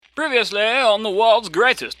Previously on the world's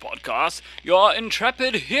greatest podcast, your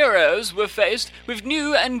intrepid heroes were faced with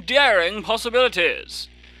new and daring possibilities.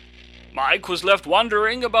 Mike was left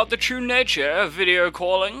wondering about the true nature of video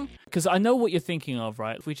calling. Because I know what you're thinking of,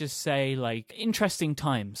 right? If we just say, like, interesting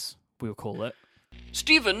times, we'll call it.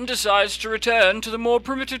 Stephen decides to return to the more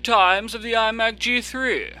primitive times of the iMac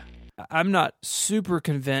G3. I'm not super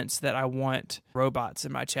convinced that I want robots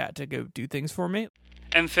in my chat to go do things for me.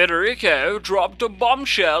 And Federico dropped a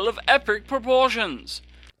bombshell of epic proportions.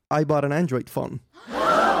 I bought an Android phone.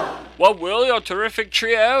 What will your terrific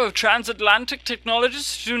trio of transatlantic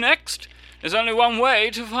technologists do next? There's only one way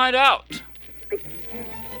to find out.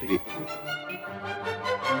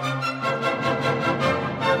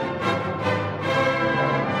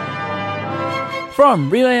 From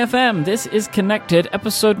Relay FM, this is Connected,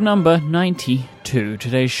 episode number 92.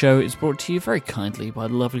 Today's show is brought to you very kindly by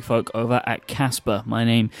the lovely folk over at Casper. My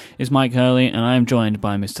name is Mike Hurley, and I am joined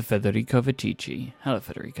by Mr. Federico Viticci. Hello,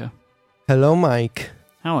 Federico. Hello, Mike.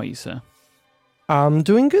 How are you, sir? I'm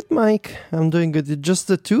doing good, Mike. I'm doing good. It's just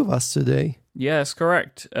the two of us today. Yes,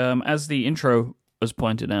 correct. As the intro was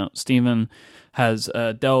pointed out, Stephen has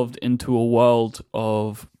delved into a world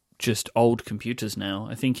of just old computers now.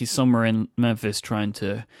 I think he's somewhere in Memphis trying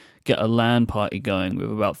to get a LAN party going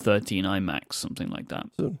with about 13 iMacs, something like that.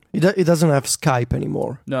 So it doesn't have Skype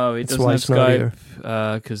anymore. No, it doesn't have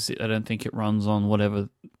Skype because I don't think it runs on whatever.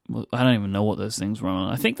 I don't even know what those things run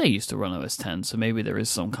on. I think they used to run OS 10, so maybe there is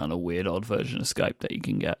some kind of weird odd version of Skype that you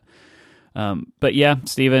can get. But yeah,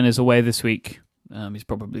 Stephen is away this week. He's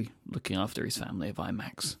probably looking after his family of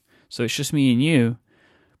iMacs. So it's just me and you.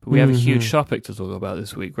 But we have a huge topic to talk about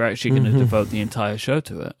this week. We're actually going to devote the entire show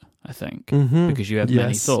to it, I think, because you have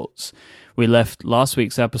many thoughts. We left last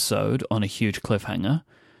week's episode on a huge cliffhanger,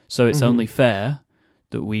 so it's only fair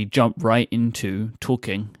that we jump right into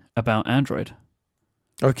talking about Android.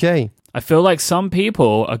 Okay. I feel like some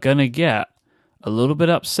people are going to get a little bit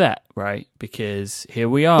upset, right? Because here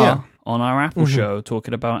we are on our Apple show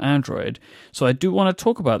talking about Android. So I do want to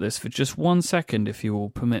talk about this for just 1 second, if you will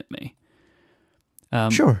permit me.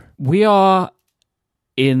 Sure. We are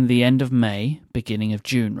in the end of May, beginning of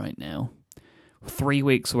June right now. 3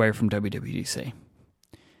 weeks away from WWDC.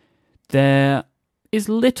 There is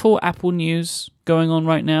little Apple news going on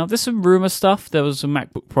right now. There's some rumor stuff. There was a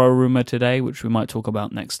MacBook Pro rumor today, which we might talk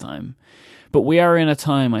about next time. But we are in a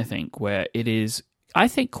time, I think, where it is, I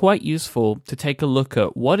think, quite useful to take a look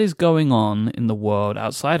at what is going on in the world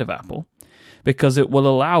outside of Apple, because it will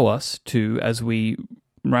allow us to, as we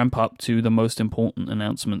ramp up to the most important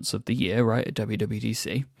announcements of the year, right, at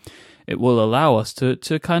WWDC, it will allow us to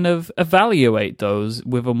kind of evaluate those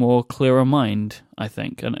with a more clearer mind, I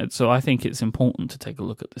think. And so I think it's important to take a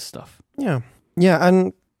look at this stuff. Yeah,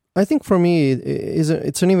 and I think for me,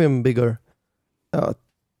 it's an even bigger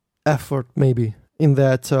effort, maybe, in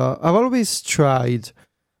that I've always tried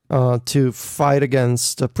to fight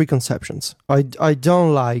against preconceptions. I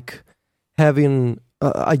don't like having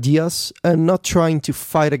ideas and not trying to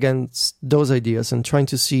fight against those ideas and trying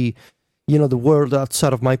to see, the world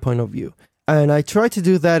outside of my point of view. And I try to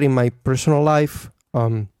do that in my personal life.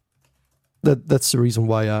 That's the reason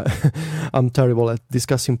why I'm terrible at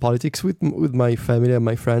discussing politics with my family and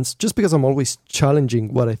my friends, just because I'm always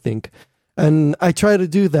challenging what I think. And I try to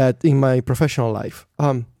do that in my professional life.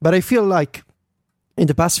 But I feel like in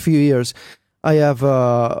the past few years, I have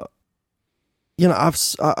I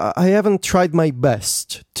haven't tried my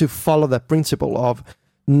best to follow that principle of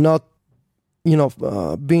not,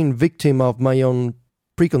 being victim of my own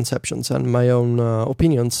preconceptions and my own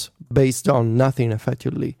opinions based on nothing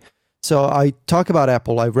effectively. So I talk about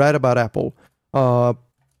Apple, I write about Apple, but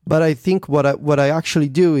I think what I actually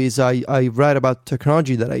do is I write about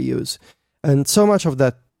technology that I use. And so much of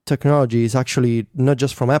that technology is actually not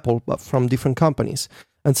just from Apple, but from different companies.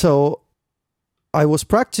 And so I was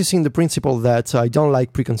practicing the principle that I don't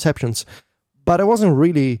like preconceptions, but I wasn't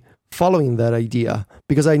really following that idea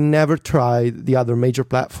because I never tried the other major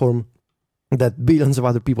platform that billions of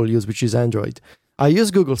other people use, which is Android. I use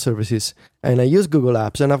Google services and I use Google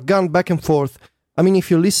Apps, and I've gone back and forth. I mean,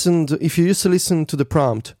 if you used to listen to The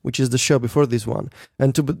Prompt, which is the show before this one,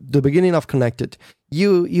 and to the beginning of Connected,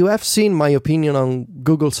 you have seen my opinion on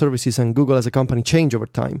Google services and Google as a company change over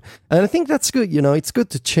time. And I think that's good. It's good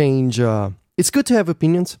to change. It's good to have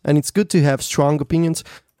opinions, and it's good to have strong opinions,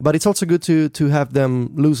 but it's also good to have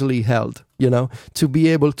them loosely held, to be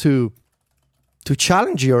able to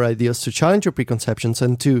challenge your ideas, to challenge your preconceptions,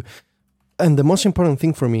 and the most important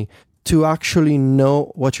thing for me, to actually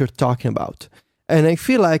know what you're talking about. And I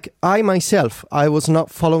feel like I was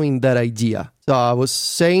not following that idea. So I was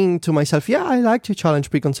saying to myself, yeah, I like to challenge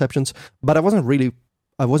preconceptions, but I wasn't really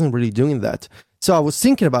I wasn't really doing that. So I was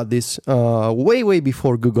thinking about this way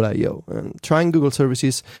before Google I/O, and trying Google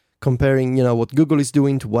services, comparing, what Google is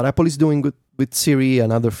doing to what Apple is doing with Siri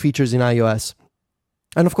and other features in iOS.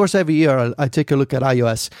 And of course, every year I take a look at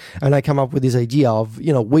iOS and I come up with this idea of,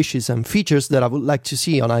 wishes and features that I would like to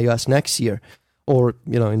see on iOS next year or,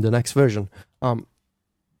 in the next version.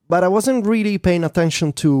 But I wasn't really paying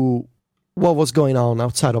attention to what was going on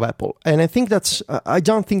outside of Apple. And I think I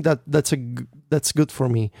don't think that's good for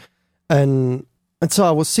me. And so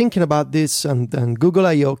I was thinking about this, and then Google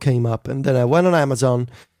I/O came up, and then I went on Amazon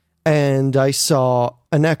and I saw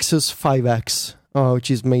an Nexus 5X,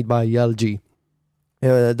 which is made by LG.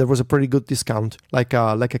 There was a pretty good discount, like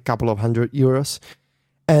a couple of €100,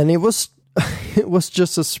 and it was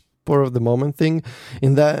just a spur of the moment thing.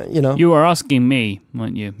 In that, you were asking me,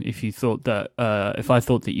 weren't you, if you thought that if I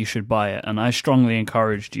thought that you should buy it, and I strongly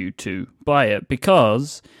encouraged you to buy it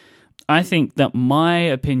because I think that my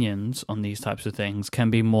opinions on these types of things can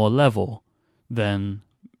be more level than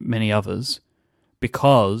many others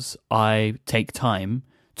because I take time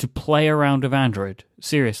to play around with Android,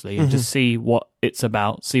 seriously, and to see what it's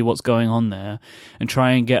about, see what's going on there, and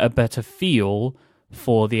try and get a better feel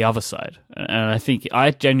for the other side. And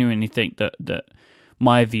I genuinely think that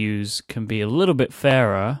my views can be a little bit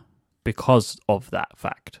fairer because of that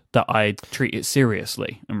fact, that I treat it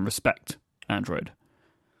seriously and respect Android.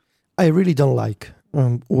 I really don't like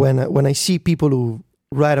when I see people who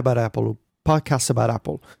write about Apple, who podcast about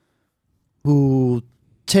Apple, who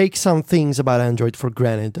take some things about Android for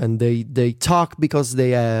granted, and they talk because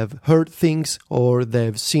they have heard things or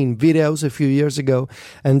they've seen videos a few years ago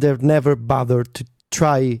and they've never bothered to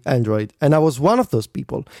try Android. And I was one of those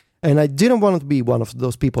people, and I didn't want to be one of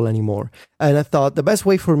those people anymore. And I thought the best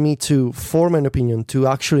way for me to form an opinion, to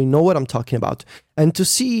actually know what I'm talking about, and to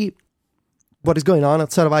see what is going on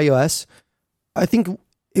outside of iOS, I think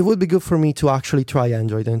it would be good for me to actually try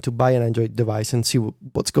Android and to buy an Android device and see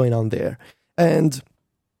what's going on there. And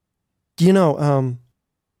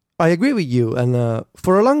I agree with you. And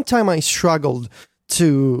for a long time, I struggled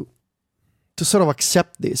to sort of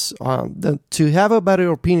accept this, to have a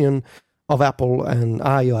better opinion of Apple and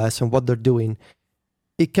iOS and what they're doing.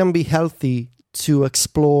 It can be healthy to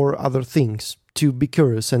explore other things, to be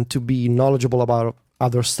curious and to be knowledgeable about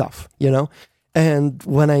other stuff, And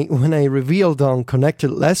when I revealed on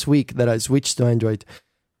Connected last week that I switched to Android,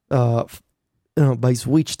 by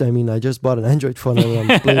switched, I mean I just bought an Android phone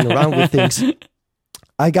and I'm playing around with things.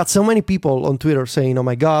 I got so many people on Twitter saying, "Oh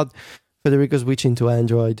my God, Federico's switching to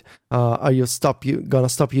Android. Are you gonna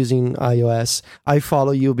stop using iOS? I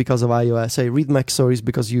follow you because of iOS. I read Mac Stories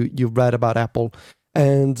because you read about Apple."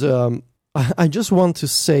 And I just want to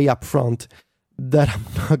say up front that I'm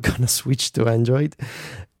not gonna switch to Android.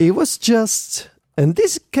 It was just, and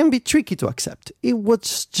this can be tricky to accept, it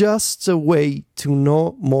was just a way to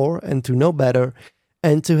know more and to know better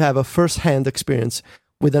and to have a first-hand experience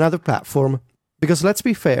with another platform. Because let's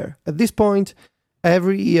be fair, at this point,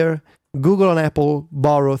 every year, Google and Apple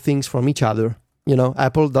borrow things from each other.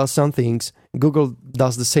 Apple does some things, Google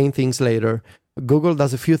does the same things later, Google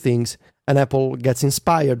does a few things, and Apple gets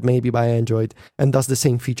inspired maybe by Android and does the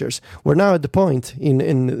same features. We're now at the point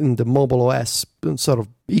in the mobile OS sort of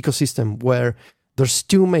ecosystem where there's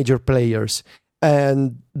two major players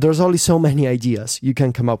and there's only so many ideas you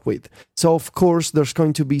can come up with. So of course there's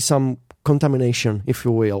going to be some contamination, if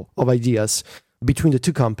you will, of ideas between the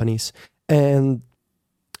two companies. And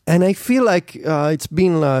I feel like it's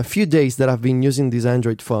been a few days that I've been using this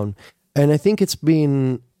Android phone, and I think it's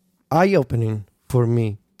been eye-opening for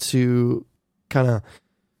me to kind of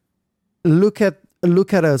look at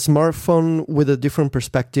a smartphone with a different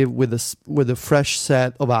perspective, with a fresh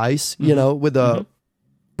set of eyes, with a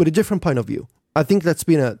different point of view. I think that's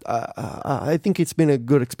been I think it's been a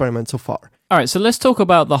good experiment so far. All right, so let's talk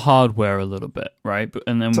about the hardware a little bit, right?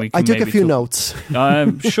 And then we can I took a few notes.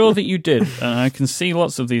 I'm sure that you did, and I can see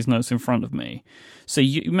lots of these notes in front of me. So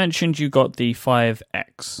you mentioned you got the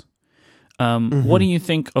 5X. What do you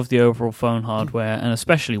think of the overall phone hardware, and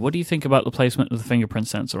especially what do you think about the placement of the fingerprint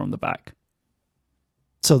sensor on the back?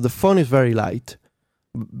 So the phone is very light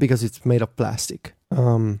because it's made of plastic.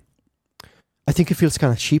 I think it feels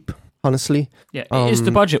kind of cheap, honestly. Yeah, it is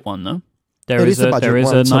the budget one though. There is a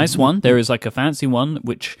nice one. There is like a fancy one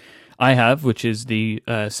which I have, which is the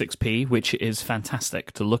 6P, which is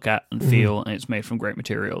fantastic to look at and feel, and it's made from great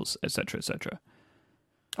materials, etc., etc.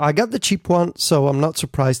 I got the cheap one, so I'm not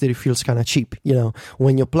surprised that it feels kind of cheap.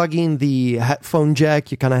 When you plug in the headphone jack,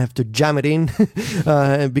 you kind of have to jam it in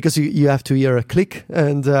because you have to hear a click,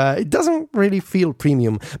 and it doesn't really feel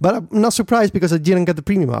premium. But I'm not surprised because I didn't get the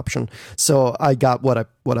premium option, so I got what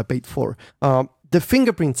I paid for. the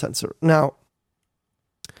fingerprint sensor. Now,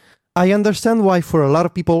 I understand why for a lot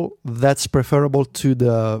of people that's preferable to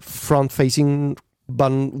the front-facing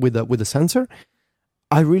button with the sensor.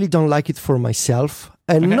 I really don't like it for myself,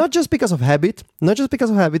 and not just because of habit,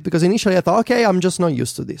 because initially I thought, okay, I'm just not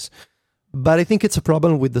used to this. But I think it's a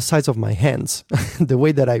problem with the size of my hands, the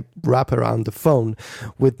way that I wrap around the phone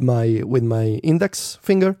with my index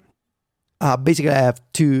finger. Basically, I have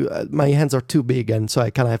my hands are too big, and so I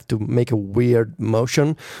kind of have to make a weird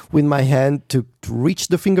motion with my hand to reach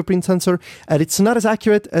the fingerprint sensor, and it's not as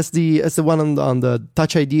accurate as the one on the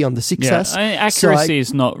Touch ID on the 6S. Yeah, accuracy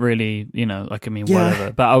is not really,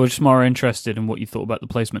 whatever. But I was just more interested in what you thought about the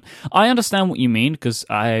placement. I understand what you mean, because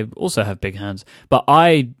I also have big hands, but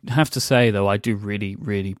I have to say, though, I do really,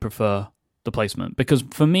 really prefer the placement, because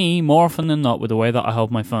for me, more often than not, with the way that I hold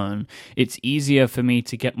my phone, it's easier for me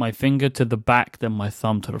to get my finger to the back than my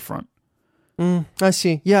thumb to the front. I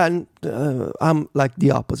see. Yeah, and I'm like the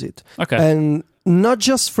opposite. Okay. And not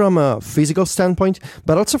just from a physical standpoint,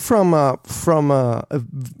 but also from a,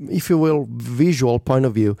 if you will, visual point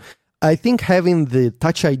of view. I think having the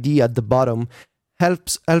Touch ID at the bottom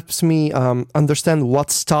helps me understand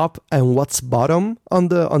what's top and what's bottom on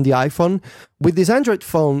the iPhone. With this Android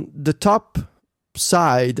phone, the top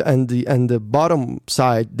side and the bottom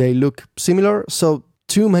side, they look similar. So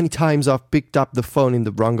too many times I've picked up the phone in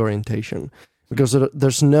the wrong orientation, because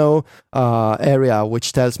there's no area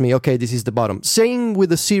which tells me, okay, this is the bottom. Same with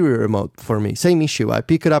the Siri remote for me. Same issue. I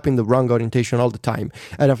pick it up in the wrong orientation all the time.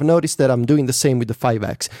 And I've noticed that I'm doing the same with the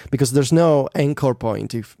 5X, because there's no anchor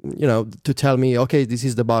point to tell me, okay, this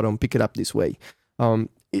is the bottom, pick it up this way. And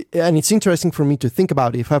it's interesting for me to think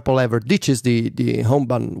about if Apple ever ditches the home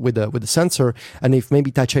button with the sensor, and if maybe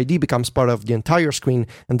Touch ID becomes part of the entire screen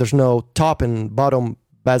and there's no top and bottom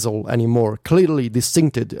bezel anymore, clearly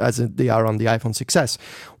distincted as they are on the iPhone 6S.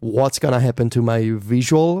 What's going to happen to my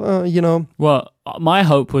visual, Well, my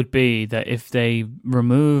hope would be that if they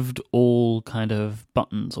removed all kind of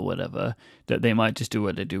buttons or whatever, that they might just do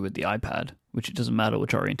what they do with the iPad, which it doesn't matter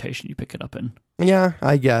which orientation you pick it up in. Yeah,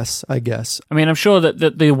 I guess. I mean, I'm sure that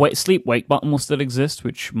the sleep-wake button will still exist,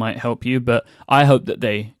 which might help you, but I hope that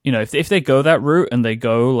they, if they go that route and they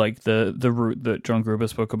go like the route that John Gruber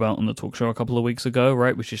spoke about on the talk show a couple of weeks ago,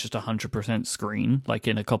 right, which is just 100% screen, like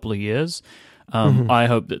in a couple of years, I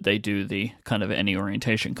hope that they do the kind of any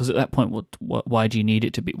orientation, because at that point, why do you need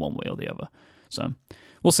it to be one way or the other? So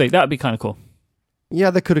we'll see. That would be kind of cool. Yeah,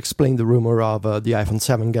 that could explain the rumor of the iPhone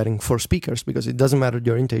 7 getting 4 speakers, because it doesn't matter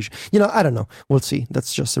the orientation. I don't know. We'll see.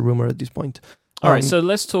 That's just a rumor at this point. All right, so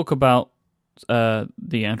let's talk about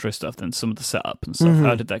the Android stuff then, some of the setup and stuff.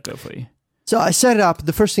 How did that go for you? So I set it up.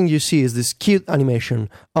 The first thing you see is this cute animation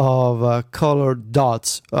of colored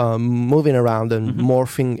dots moving around and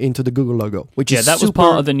morphing into the Google logo, which is that was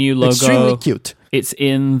part of the new logo. Extremely cute. It's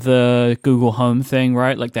in the Google Home thing,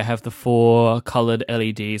 right? Like they have the 4 colored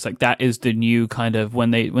LEDs. Like that is the new kind of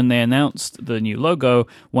when they announced the new logo,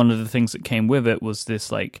 one of the things that came with it was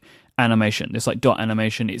this like animation, this like dot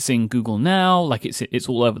animation. It's in Google Now, like it's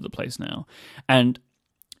all over the place now. And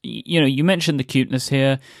you mentioned the cuteness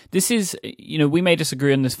here. This is, we may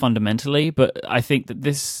disagree on this fundamentally, but I think that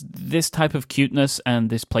this type of cuteness and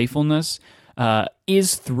this playfulness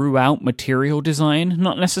is throughout material design,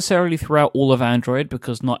 not necessarily throughout all of Android,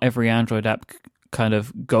 because not every Android app kind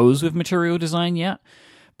of goes with material design yet.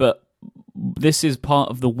 But this is part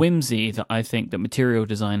of the whimsy that I think that material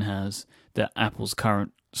design has that Apple's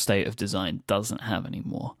current state of design doesn't have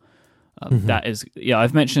anymore. That is,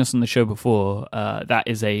 I've mentioned this on the show before. That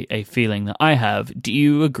is a feeling that I have. Do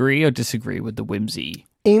you agree or disagree with the whimsy?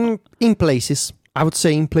 In places, I would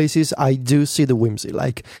say in places, I do see the whimsy,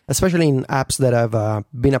 like especially in apps that have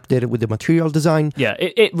been updated with the material design. Yeah,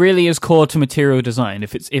 it really is core to material design.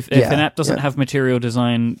 If an app doesn't have material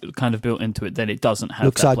design kind of built into it, then it doesn't have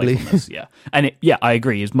looks that ugly. playfulness. And I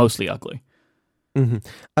agree, it's mostly ugly.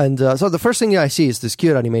 And so the first thing I see is this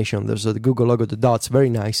cute animation. There's the Google logo, the dots, very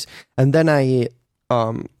nice. And then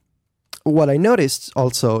what I noticed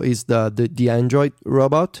also is the Android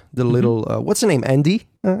robot, the little, what's the name? Andy,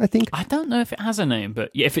 I think. I don't know if it has a name,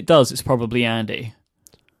 but if it does, it's probably Andy.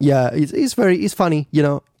 Yeah, he's funny.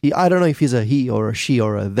 I don't know if he's a he or a she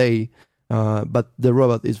or a they, but the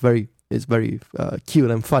robot is very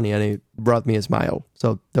cute and funny, and it brought me a smile.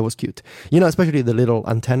 So that was cute. Especially the little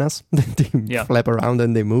antennas that they flap around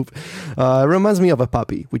and they move. Reminds me of a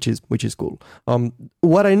puppy, which is cool.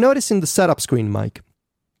 What I noticed in the setup screen, Mike,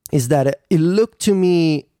 is that it looked to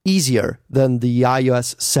me easier than the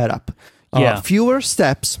iOS setup. Fewer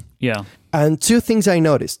steps. Yeah. And 2 things I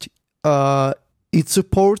noticed. It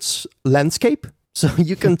supports landscape, So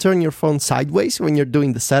you can turn your phone sideways when you're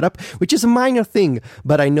doing the setup, which is a minor thing,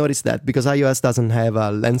 but I noticed that because iOS doesn't have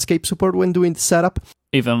a landscape support when doing the setup.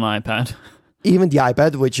 Even an iPad. Even the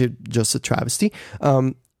iPad, which is just a travesty.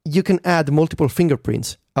 You can add multiple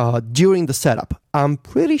fingerprints during the setup. I'm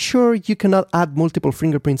pretty sure you cannot add multiple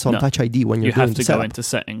fingerprints on Touch ID when you're doing the setup. You have to go into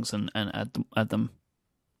settings and add them.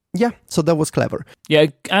 Yeah, so that was clever. Yeah,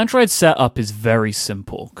 Android setup is very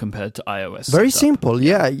simple compared to iOS. Very setup. simple,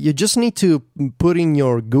 yeah. You just need to put in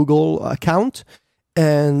your Google account,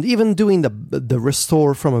 and even doing the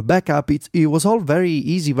restore from a backup, it was all very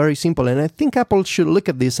easy, very simple. And I think Apple should look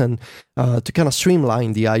at this and to kind of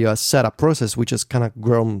streamline the iOS setup process, which has kind of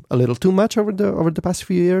grown a little too much over the past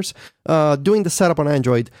few years. Doing the setup on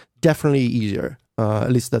Android, definitely easier.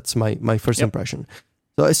 At least that's my first impression.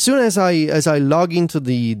 So as soon as I log into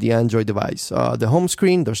the Android device, the home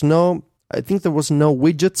screen, I think there was no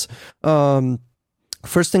widgets.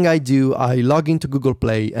 First thing I do, I log into Google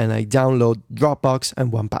Play and I download Dropbox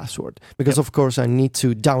and 1Password. Because of course I need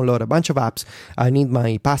to download a bunch of apps, I need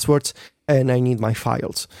my passwords, and I need my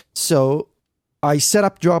files. So I set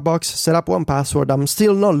up Dropbox, set up 1Password. I'm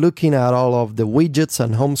still not looking at all of the widgets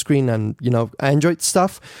and home screen and Android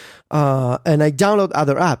stuff. And I download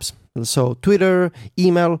other apps. So Twitter,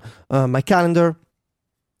 email, my calendar.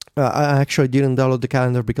 I actually didn't download the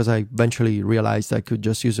calendar because I eventually realized I could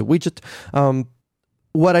just use a widget.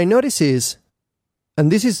 What I notice is,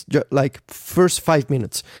 and this is like first 5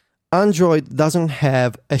 minutes, Android doesn't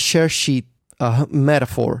have a share sheet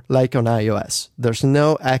metaphor like on iOS. There's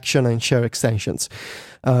no action and share extensions.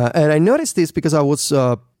 And I noticed this because I was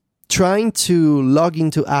trying to log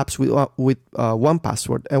into apps with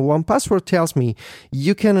 1Password, and 1Password tells me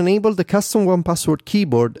you can enable the custom 1Password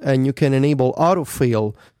keyboard and you can enable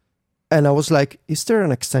autofill. And I was like, is there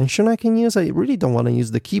an extension I can use? I really don't want to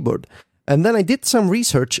use the keyboard. And then I did some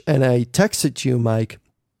research and I texted you, Mike,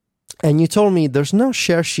 and you told me there's no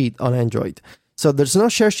share sheet on Android. So there's no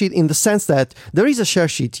share sheet in the sense that there is a share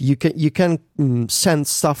sheet. You can send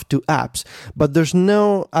stuff to apps, but there's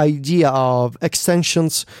no idea of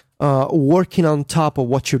extensions working on top of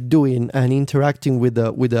what you're doing and interacting with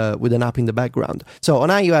an app in the background. So on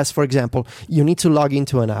iOS, for example, you need to log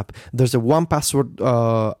into an app. There's a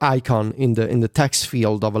 1Password icon in the text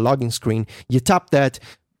field of a login screen. You tap that.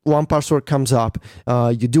 1Password comes up,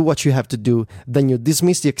 you do what you have to do, then you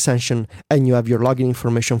dismiss the extension and you have your login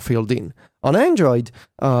information filled in. On Android,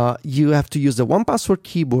 you have to use the 1Password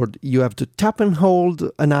keyboard, you have to tap and hold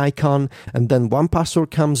an icon, and then 1Password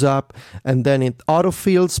comes up, and then it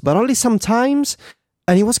autofills, but only sometimes.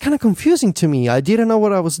 And it was kind of confusing to me. I didn't know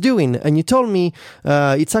what I was doing. And you told me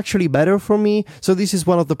it's actually better for me. So this is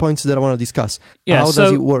one of the points that I want to discuss. Yeah, How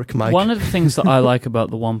does it work, Mike? One of the things that I like about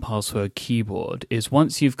the 1Password keyboard is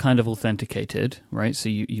once you've kind of authenticated, right? So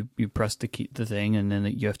you press the thing, and then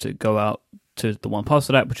you have to go out to the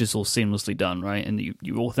 1Password app, which is all seamlessly done, right? And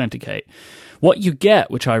you authenticate. What you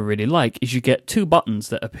get, which I really like, is you get two buttons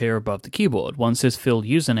that appear above the keyboard. One says fill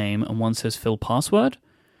username and one says fill password.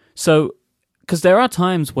 So because there are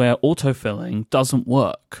times where autofilling doesn't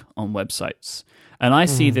work on websites. And I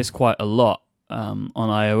see this quite a lot on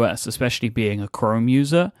iOS, especially being a Chrome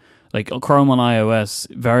user. Like Chrome on iOS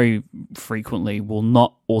very frequently will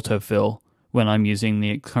not autofill when I'm using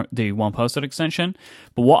the 1Password extension.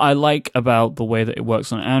 But what I like about the way that it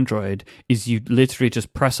works on Android is you literally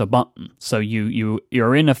just press a button. So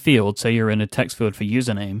you're in a field, say you're in a text field for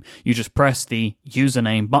username, you just press the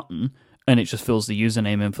username button, and it just fills the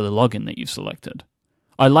username in for the login that you've selected.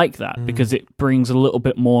 I like that because it brings a little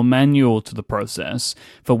bit more manual to the process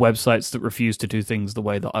for websites that refuse to do things the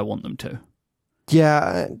way that I want them to.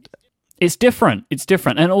 Yeah. It's different.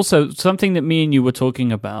 And also something that me and you were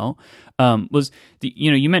talking about was,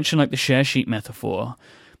 you mentioned like the share sheet metaphor.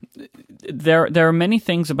 There are many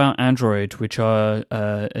things about Android which are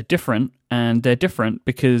different, and they're different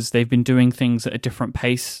because they've been doing things at a different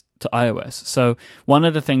pace to iOS. So one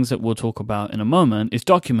of the things that we'll talk about in a moment is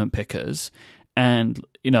document pickers, and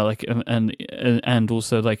and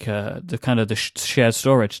also like the kind of the shared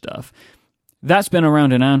storage stuff. That's been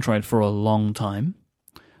around in Android for a long time.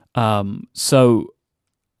 So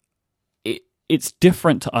it's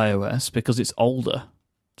different to iOS because it's older.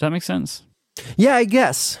 Does that make sense? Yeah, I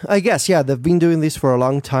guess, yeah, they've been doing this for a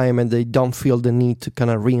long time and they don't feel the need to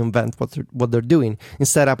kind of reinvent what they're doing.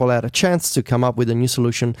 Instead, Apple had a chance to come up with a new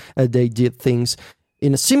solution, and they did things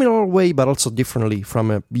in a similar way, but also differently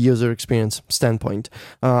from a user experience standpoint.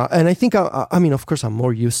 And I think, I mean, of course, I'm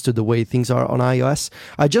more used to the way things are on iOS.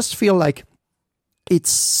 I just feel like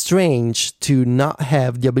it's strange to not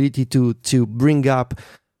have the ability to bring up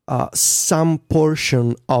some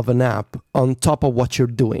portion of an app on top of what you're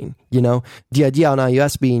doing. You know, the idea on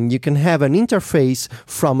iOS being you can have an interface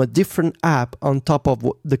from a different app on top of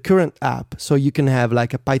the current app. So you can have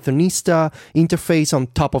like a Pythonista interface on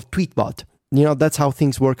top of Tweetbot. You know, that's how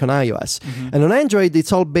things work on iOS. And on Android,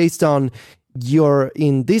 it's all based on you're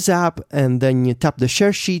in this app and then you tap the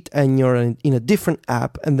share sheet and you're in a different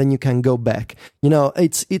app and then you can go back. You know,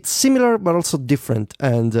 it's similar but also different,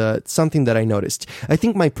 and it's something that I noticed. I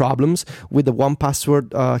think my problems with the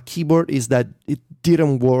 1Password keyboard is that it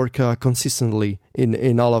didn't work consistently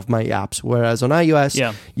in all of my apps, whereas on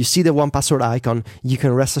iOS, you see the 1Password icon, you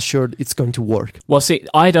can rest assured it's going to work. Well, see,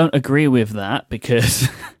 I don't agree with that because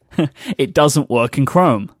it doesn't work in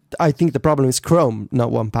Chrome. I think the problem is Chrome, not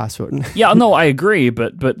 1Password. Yeah, no, I agree,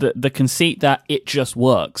 but the conceit that it just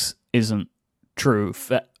works isn't true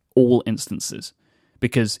for all instances,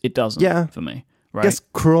 because it doesn't for me, right? Yes,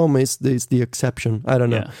 Chrome is the exception. I don't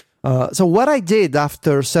know. So what I did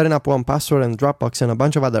after setting up 1Password and Dropbox and a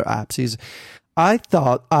bunch of other apps is I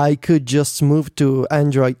thought I could just move to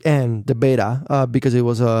Android and the beta because it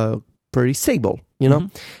was pretty stable, you know?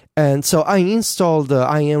 And so I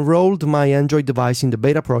enrolled my Android device in the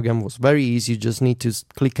beta program. It was very easy. You just need to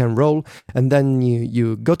click enroll, and then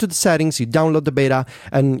you go to the settings, you download the beta,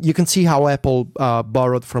 and you can see how Apple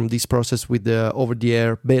borrowed from this process with the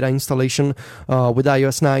over-the-air beta installation with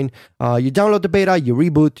iOS 9. You download the beta, you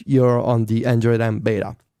reboot, you're on the Android M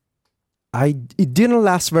beta. It didn't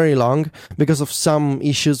last very long because of some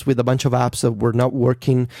issues with a bunch of apps that were not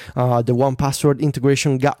working. The 1Password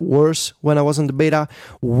integration got worse when I was on the beta.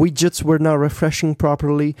 Widgets were not refreshing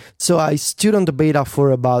properly. So I stood on the beta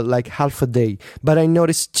for about like half a day. But I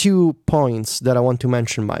noticed 2 points that I want to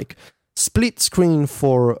mention, Mike. Split screen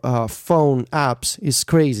for phone apps is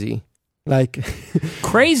crazy. Like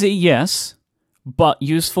crazy, yes, but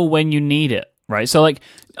useful when you need it, right? So like,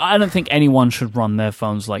 I don't think anyone should run their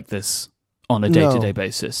phones like this on a day-to-day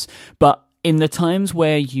basis. But in the times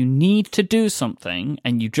where you need to do something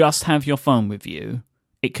and you just have your phone with you,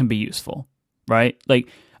 it can be useful, right? Like,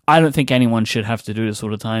 I don't think anyone should have to do this all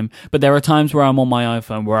the time, but there are times where I'm on my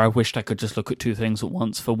iPhone where I wished I could just look at 2 things at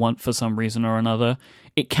once for some reason or another.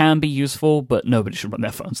 It can be useful, but nobody should run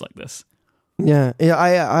their phones like this. Yeah,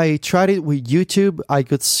 I tried it with YouTube. I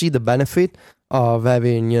could see the benefit of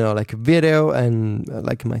having, you know, like video and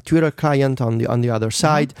like my Twitter client on the other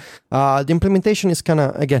side. The implementation is kind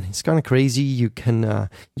of crazy. You can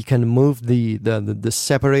move the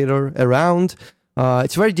separator around.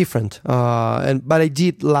 It's very different. But I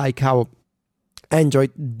did like how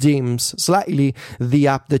Android dims slightly the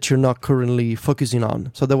app that you're not currently focusing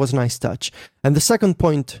on. So that was a nice touch. And the second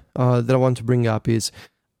point that I want to bring up is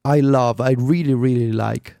I really, really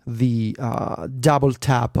like the double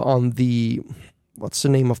tap on the, what's the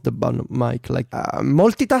name of the button, Mike? Like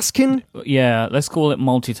multitasking? Yeah, let's call it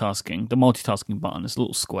multitasking. The multitasking button is a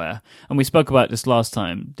little square. And we spoke about this last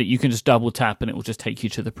time, that you can just double tap and it will just take you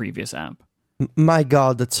to the previous app. My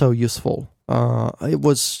God, that's so useful.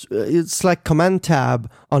 It's like Command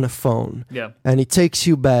Tab on a phone. Yeah. And it takes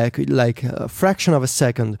you back like a fraction of a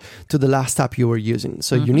second to the last app you were using.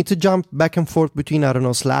 So you need to jump back and forth between, I don't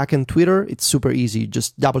know, Slack and Twitter. It's super easy.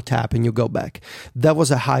 Just double tap and you go back. That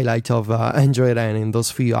was a highlight of Android N in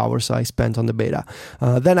those few hours I spent on the beta.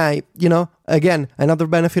 Then again, another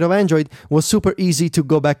benefit of Android was super easy to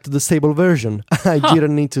go back to the stable version. I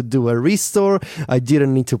didn't need to do a restore. I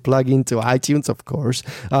didn't need to plug into iTunes, of course.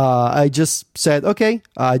 I just said, okay,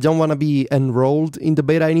 I don't want to be enrolled in the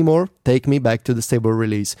beta anymore. Take me back to the stable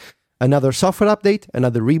release. Another software update,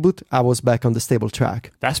 another reboot. I was back on the stable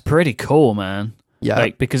track. That's pretty cool, man. Yeah.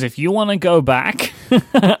 Like, because if you want to go back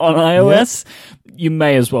on iOS, you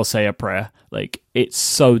may as well say a prayer. Like, it's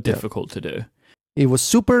so difficult to do. It was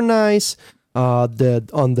super nice. On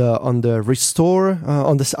the restore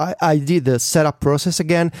I did the setup process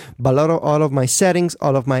again, but all of my settings,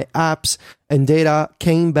 all of my apps and data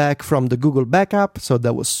came back from the Google backup, so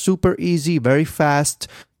that was super easy, very fast.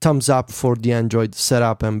 Thumbs up for the Android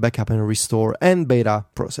setup and backup and restore and beta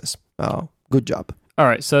process. Good job. All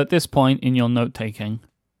right, so at this point in your note taking,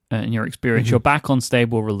 in your experience, you're back on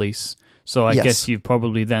stable release. So I guess you've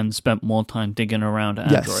probably then spent more time digging around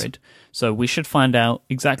Android. Yes. So we should find out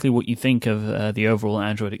exactly what you think of the overall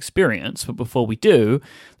Android experience. But before we do,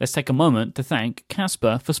 let's take a moment to thank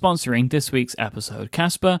Casper for sponsoring this week's episode.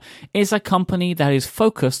 Casper is a company that is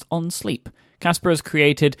focused on sleep. Casper has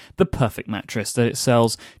created the perfect mattress that it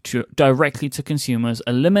sells directly to consumers,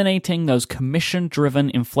 eliminating those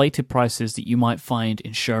commission-driven inflated prices that you might find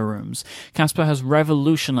in showrooms. Casper has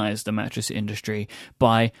revolutionized the mattress industry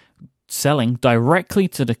by selling directly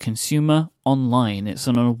to the consumer online. It's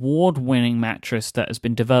an award-winning mattress that has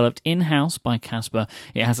been developed in-house by Casper.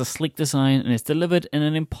 It has a sleek design and is delivered in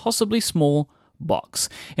an impossibly small box.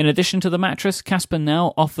 In addition to the mattress, Casper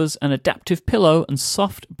now offers an adaptive pillow and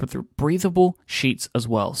soft, breathable sheets as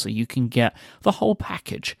well, so you can get the whole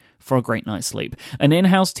package for a great night's sleep. An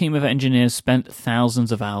in-house team of engineers spent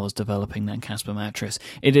thousands of hours developing that Casper mattress.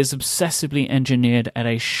 It is obsessively engineered at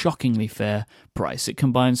a shockingly fair price. It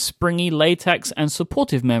combines springy latex and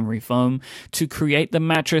supportive memory foam to create the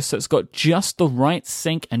mattress that's got just the right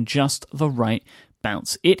sink and just the right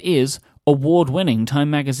bounce. It is award-winning.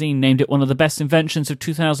 Time magazine named it one of the best inventions of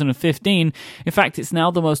 2015. In fact, it's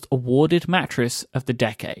now the most awarded mattress of the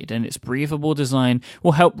decade, and its breathable design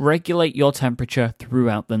will help regulate your temperature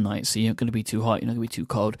throughout the night, so you're not going to be too hot, you're not going to be too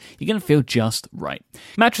cold. You're going to feel just right.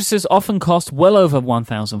 Mattresses often cost well over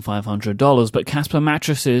 $1,500, but Casper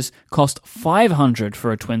mattresses cost $500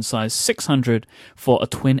 for a twin size, $600 for a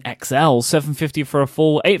twin XL, $750 for a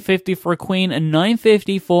full, $850 for a queen, and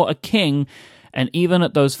 $950 for a king. And even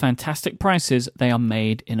at those fantastic prices, they are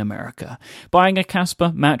made in America. Buying a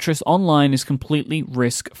Casper mattress online is completely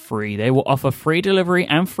risk-free. They will offer free delivery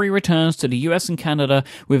and free returns to the US and Canada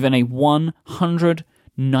within a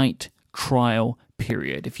 100-night trial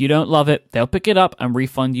period. If you don't love it, they'll pick it up and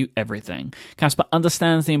refund you everything. Casper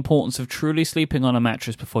understands the importance of truly sleeping on a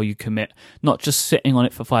mattress before you commit, not just sitting on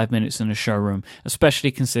it for 5 minutes in a showroom,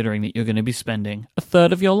 especially considering that you're going to be spending a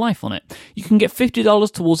third of your life on it. You can get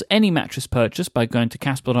 $50 towards any mattress purchase by going to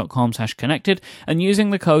casper.com/connected and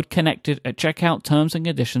using the code connected at checkout. Terms and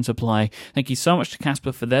conditions apply. Thank you so much to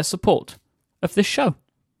Casper for their support of this show.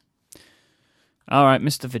 All right,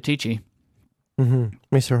 Mr. Viticci.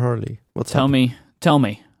 Mr. Hurley, what's Tell up? Tell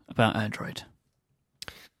me about Android.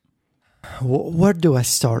 Where do I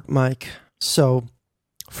start, Mike? So,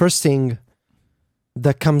 first thing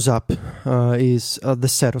that comes up is the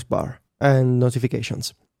status bar and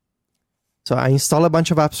notifications. So I install a bunch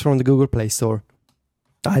of apps from the Google Play Store.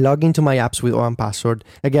 I log into my apps with one password.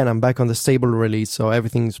 Again, I'm back on the stable release, so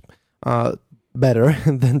everything's better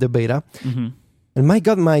than the beta. Mm-hmm. And my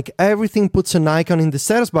God, Mike, everything puts an icon in the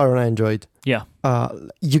status bar on Android. Yeah.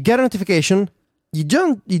 You get a notification. You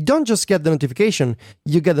don't just get the notification.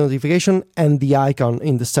 You get the notification and the icon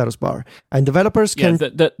in the status bar. And developers can...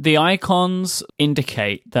 Yeah, the icons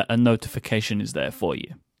indicate that a notification is there for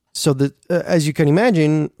you. So as you can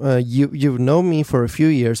imagine, you know me for a few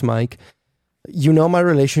years, Mike. You know my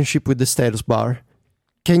relationship with the status bar.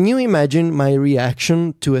 Can you imagine my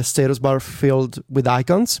reaction to a status bar filled with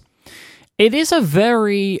icons? It is a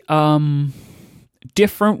very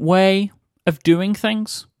different way of doing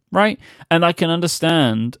things, right? And I can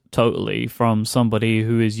understand totally from somebody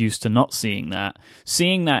who is used to not seeing that.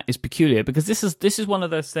 Seeing that is peculiar because this is one of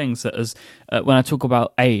those things that is when I talk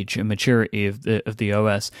about age and maturity of the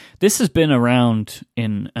OS, this has been around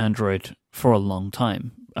in Android for a long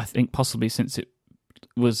time. I think possibly since it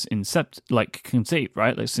was conceived,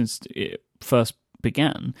 right? Like since it first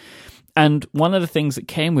began. And one of the things that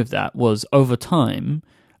came with that was over time,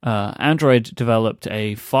 Android developed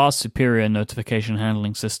a far superior notification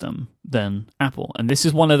handling system than Apple. And this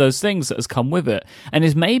is one of those things that has come with it and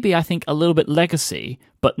is maybe, I think, a little bit legacy,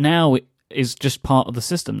 but now it is just part of the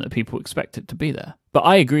system that people expect it to be there. But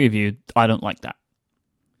I agree with you. I don't like that.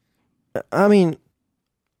 I mean,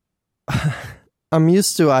 I'm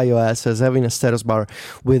used to iOS as having a status bar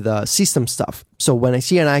with system stuff. So when I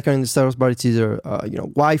see an icon in the status bar, it's either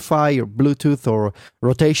Wi-Fi or Bluetooth or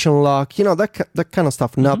rotation lock, that kind of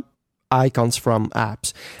stuff, not icons from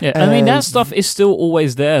apps. Yeah, I mean, that stuff is still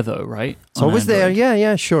always there, though, right? It's always there,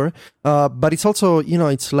 yeah, sure. But it's also,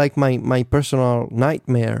 it's like my personal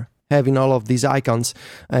nightmare, having all of these icons.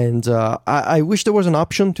 And I wish there was an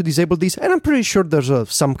option to disable these. And I'm pretty sure there's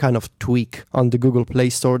some kind of tweak on the Google Play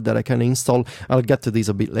Store that I can install. I'll get to this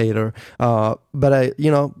a bit later. But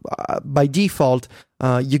by default,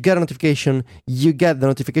 you get a notification. You get the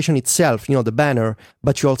notification itself, the banner,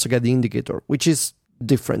 but you also get the indicator, which is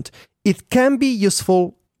different. It can be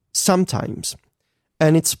useful sometimes.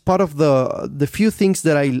 And it's part of the few things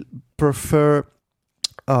that I prefer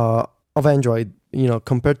of Android,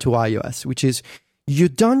 compared to iOS, which is you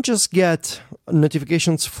don't just get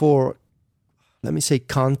notifications for, let me say,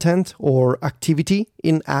 content or activity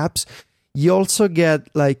in apps. You also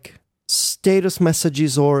get like status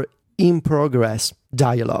messages or in progress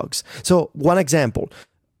dialogues. So one example,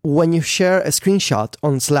 when you share a screenshot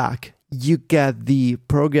on Slack, you get the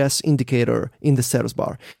progress indicator in the status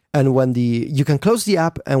bar. And when you can close the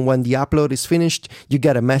app, and when the upload is finished, you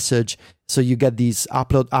get a message So you get this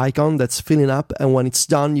upload icon that's filling up, and when it's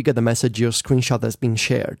done, you get the message your screenshot has been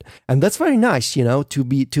shared. And that's very nice,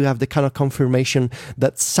 to have the kind of confirmation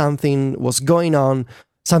that something was going on,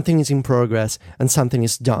 something is in progress, and something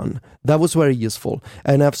is done. That was very useful.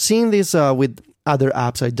 And I've seen this with other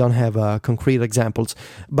apps. I don't have concrete examples,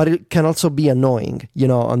 but it can also be annoying,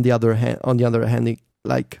 on the other hand,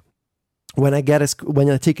 like when I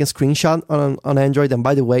take a screenshot on Android, and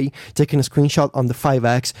by the way, taking a screenshot on the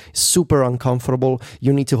 5X is super uncomfortable.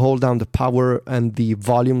 You need to hold down the power and the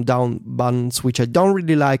volume down buttons, which I don't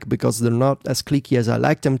really like because they're not as clicky as I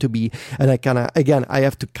like them to be. And I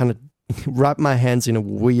have to kind of wrap my hands in a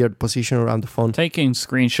weird position around the phone. Taking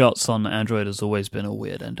screenshots on Android has always been a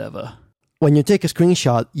weird endeavor. When you take a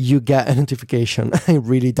screenshot, you get a notification. I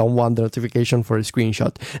really don't want the notification for a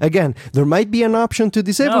screenshot. Again, there might be an option to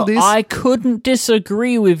disable this. I couldn't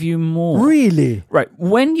disagree with you more. Really? Right.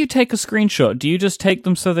 When you take a screenshot, do you just take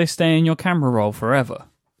them so they stay in your camera roll forever?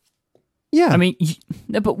 Yeah. I mean,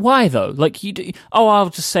 but why though? Like I'll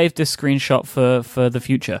just save this screenshot for the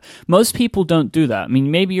future. Most people don't do that. I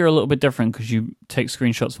mean, maybe you're a little bit different because you take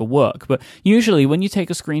screenshots for work, but usually when you take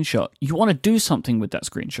a screenshot, you want to do something with that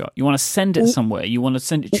screenshot. You want to send it somewhere. You want to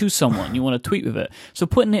send it to someone. You want to tweet with it. So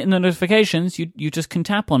putting it in the notifications, you just can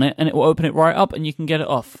tap on it and it will open it right up and you can get it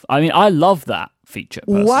off. I mean, I love that feature.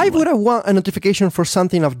 Personally. Why would I want a notification for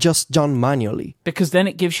something I've just done manually? Because then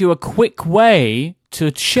it gives you a quick way to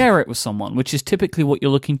share it with someone, which is typically what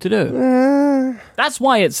you're looking to do. That's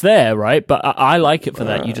why it's there, right? But I like it for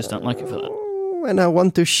that. You just don't like it for that. When I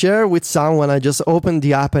want to share with someone, I just open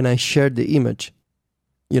the app and I share the image.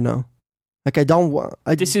 Like I don't want...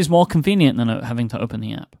 This is more convenient than having to open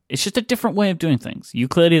the app. It's just a different way of doing things. You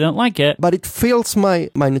clearly don't like it. But it fills my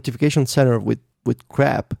notification center with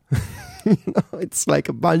crap. It's like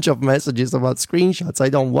a bunch of messages about screenshots. I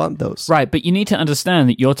don't want those. Right, but you need to understand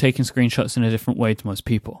that you're taking screenshots in a different way to most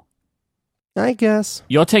people. I guess.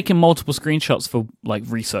 You're taking multiple screenshots for like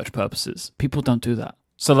research purposes. People don't do that.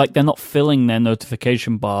 So like they're not filling their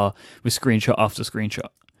notification bar with screenshot after screenshot.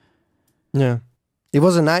 Yeah. It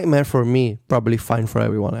was a nightmare for me, probably fine for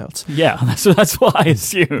everyone else. Yeah, that's what I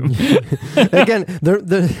assume. Again,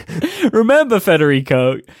 remember,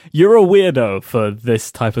 Federico, you're a weirdo for this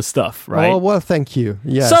type of stuff, right? Oh, well, thank you.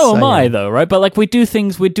 Yes, so am I, though, right? But like we're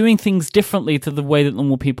doing things differently to the way that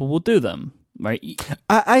normal people will do them, right?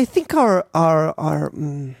 I think our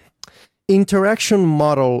interaction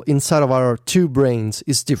model inside of our two brains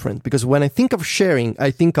is different, because when I think of sharing,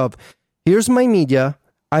 I think of, here's my media,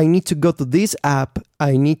 I need to go to this app,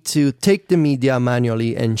 I need to take the media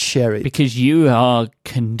manually and share it. Because you are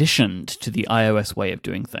conditioned to the iOS way of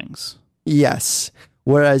doing things. Yes.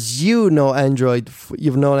 Whereas you've known Android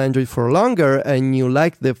for longer, and you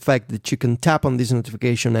like the fact that you can tap on this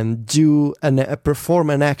notification and perform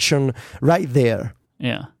an action right there.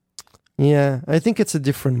 Yeah. Yeah, I think it's a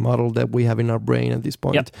different model that we have in our brain at this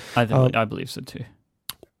point. Yep, I believe so too.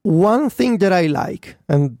 One thing that I like,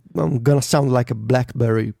 and I'm going to sound like a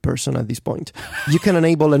BlackBerry person at this point, you can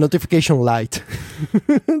enable a notification light.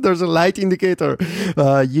 There's a light indicator.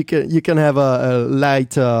 You can have a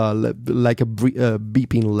light, like a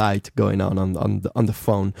beeping light going on the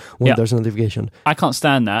phone when there's a notification. I can't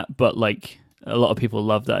stand that, but like a lot of people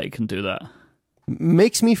love that it can do that.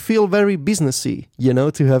 Makes me feel very businessy,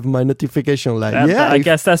 to have my notification light. I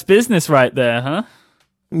guess that's business right there, huh?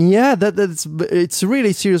 Yeah, it's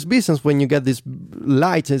really serious business when you get this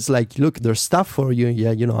light. It's like, look, there's stuff for you.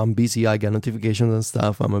 Yeah, I'm busy. I get notifications and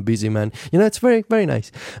stuff. I'm a busy man. It's very, very nice.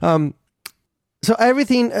 So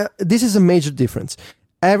everything, this is a major difference.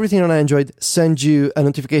 Everything on Android sends you a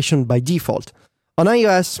notification by default. On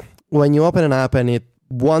iOS, when you open an app and it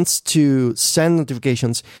wants to send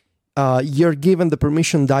notifications, you're given the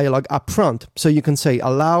permission dialog up front, so you can say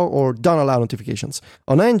allow or don't allow notifications.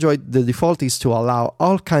 On Android, the default is to allow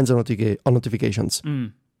all kinds of notifications.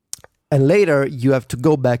 And later, you have to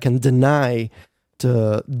go back and deny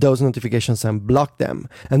those notifications and block them.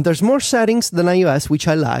 And there's more settings than iOS, which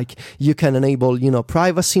I like. You can enable,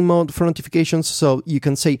 privacy mode for notifications. So you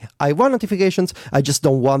can say, I want notifications, I just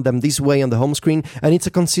don't want them this way on the home screen. And it's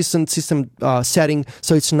a consistent system setting,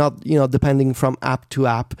 so it's not, depending from app to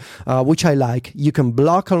app, which I like. You can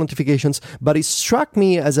block all notifications, but it struck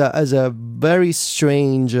me as a very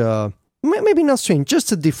strange, maybe not strange,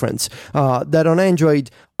 just a difference, that on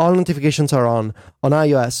Android, all notifications are on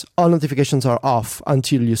iOS, all notifications are off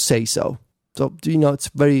until you say so. So, it's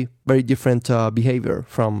very, very different behavior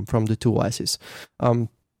from the two OSs.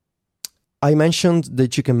 I mentioned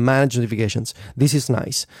that you can manage notifications. This is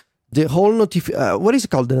nice. The whole what is it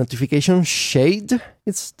called? The notification shade,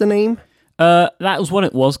 it's the name? That was what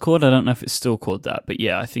it was called. I don't know if it's still called that, but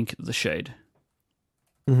yeah, I think the shade.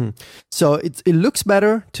 Mm-hmm. So it looks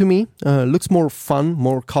better to me. Looks more fun,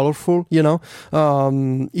 more colorful.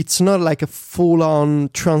 It's not like a full-on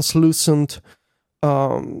translucent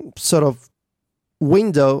sort of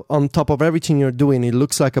window on top of everything you're doing. It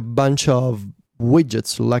looks like a bunch of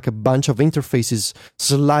widgets, like a bunch of interfaces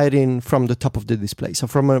sliding from the top of the display. So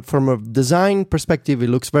from a design perspective, it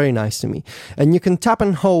looks very nice to me. And you can tap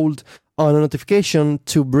and hold on a notification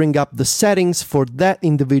to bring up the settings for that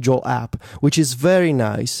individual app, which is very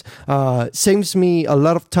nice. Saves me a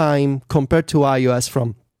lot of time compared to iOS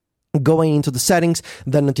from going into the settings,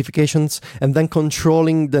 then notifications, and then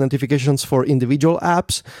controlling the notifications for individual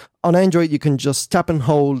apps. On Android, you can just tap and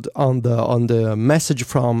hold on the message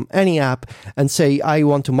from any app and say, I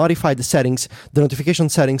want to modify the settings, the notification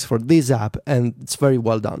settings for this app, and it's very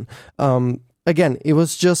well done. Again, it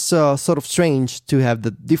was just sort of strange to have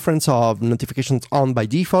the difference of notifications on by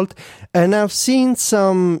default, and I've seen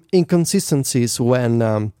some inconsistencies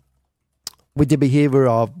when with the behavior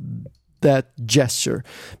of that gesture,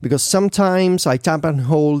 because sometimes I tap and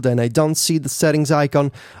hold and I don't see the settings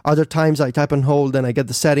icon. Other times I tap and hold and I get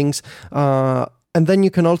the settings. And then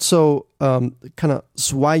you can also kind of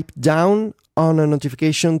swipe down on a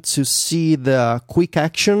notification to see the quick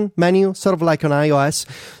action menu, sort of like on iOS.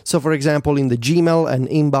 So for example, in the Gmail and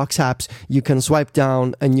Inbox apps, you can swipe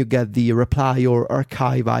down and you get the reply or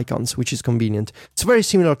archive icons, which is convenient. It's very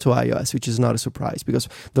similar to iOS, which is not a surprise because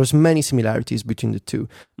there's many similarities between the two.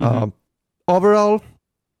 Mm-hmm. Overall,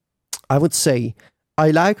 I would say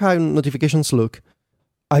I like how notifications look.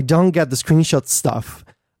 I don't get the screenshot stuff.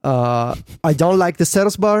 I don't like the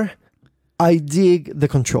status bar. I dig the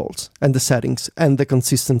controls and the settings and the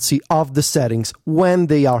consistency of the settings when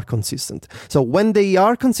they are consistent. So when they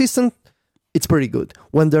are consistent, it's pretty good.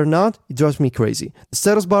 When they're not, it drives me crazy. The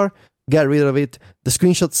status bar, get rid of it. The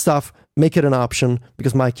screenshot stuff, make it an option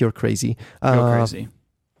because, Mike, you're crazy. You're crazy.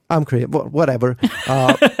 I'm crazy. Whatever.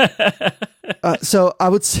 So I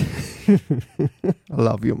would say... I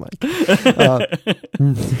love you, Mike.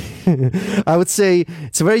 I would say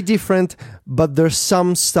it's very different, but there's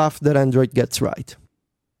some stuff that Android gets right.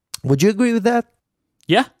 Would you agree with that?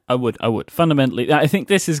 Yeah, I would. Fundamentally, I think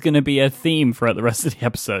this is going to be a theme throughout the rest of the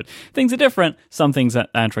episode. Things are different. Some things that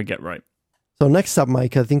Android get right. So next up,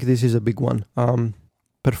 Mike, I think this is a big one.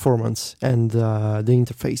 Performance and the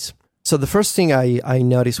interface. So the first thing I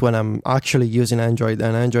notice when I'm actually using Android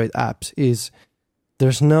and Android apps is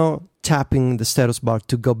there's no tapping the status bar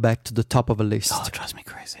to go back to the top of a list. Oh, it drives me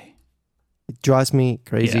crazy. It drives me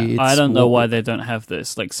crazy. Yeah, I don't know why they don't have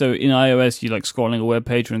this. Like, so in iOS, you like scrolling a web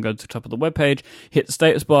page and go to the top of the web page, hit the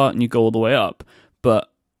status bar, and you go all the way up.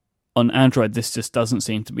 But on Android, this just doesn't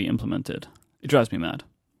seem to be implemented. It drives me mad.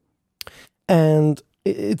 And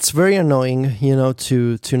it's very annoying,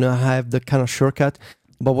 to not have the kind of shortcut.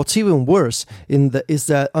 But what's even worse is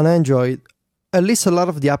that on Android, at least a lot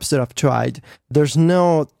of the apps that I've tried, there's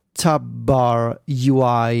no tab bar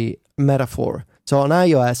UI metaphor. So on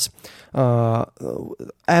iOS,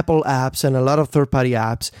 Apple apps and a lot of third-party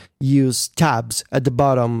apps use tabs at the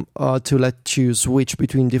bottom to let you switch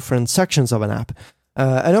between different sections of an app.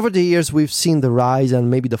 And over the years, we've seen the rise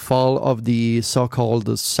and maybe the fall of the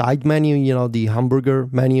so-called side menu, the hamburger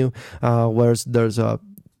menu, where there's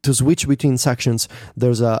to switch between sections,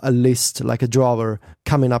 there's a list, like a drawer,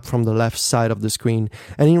 coming up from the left side of the screen.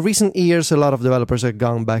 And in recent years, a lot of developers have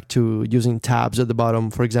gone back to using tabs at the bottom,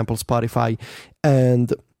 for example, Spotify.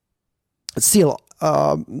 And still,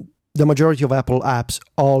 the majority of Apple apps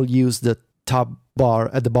all use the tab bar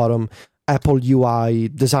at the bottom. Apple UI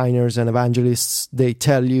designers and evangelists, they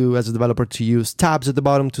tell you as a developer to use tabs at the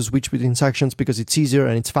bottom to switch between sections because it's easier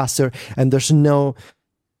and it's faster, and there's no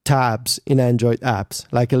tabs in Android apps.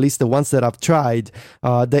 Like, at least the ones that I've tried,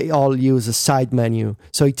 they all use a side menu,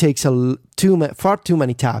 so it takes far too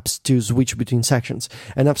many tabs to switch between sections.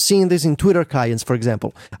 And I've seen this in Twitter clients, for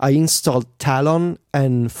example. I installed Talon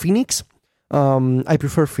and Phoenix. I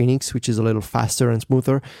prefer Phoenix, which is a little faster and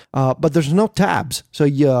smoother, but there's no tabs. So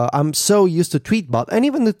yeah, I'm so used to Tweetbot, and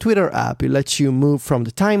even the Twitter app, it lets you move from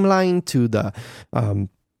the timeline to the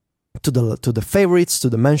favorites, to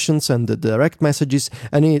the mentions and the direct messages,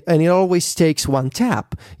 and it always takes one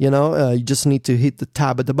tap. You just need to hit the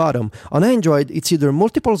tab at the bottom. On Android, it's either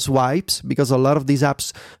multiple swipes, because a lot of these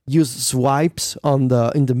apps use swipes in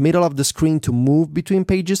the middle of the screen to move between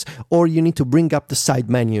pages, or you need to bring up the side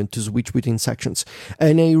menu to switch between sections.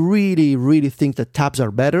 And I really, really think that tabs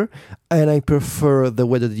are better, and I prefer the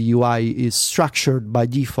way that the UI is structured by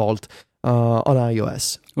default on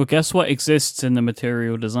iOS. Well, guess what exists in the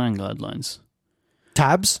material design guidelines?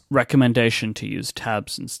 tabs. recommendation to use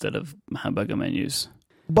tabs instead of hamburger menus.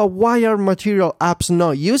 But why are material apps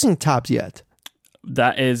not using tabs yet?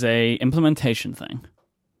 That is a implementation thing.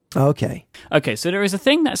 Okay. Okay, so there is a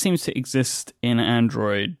thing that seems to exist in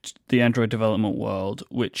Android, the Android development world,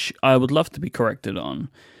 which I would love to be corrected on.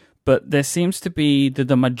 But there seems to be that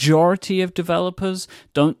the majority of developers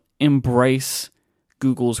don't embrace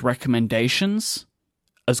Google's recommendations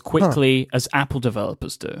as quickly as Apple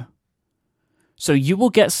developers do. So you will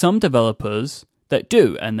get some developers that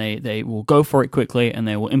do, and they will go for it quickly, and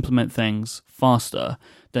they will implement things faster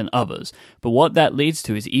than others. But what that leads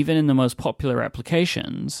to is even in the most popular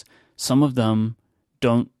applications, some of them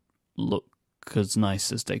don't look as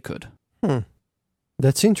nice as they could.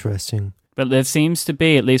 That's interesting. But there seems to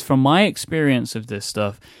be, at least from my experience of this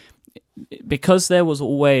stuff, because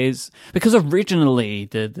originally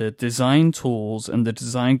the design tools and the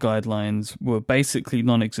design guidelines were basically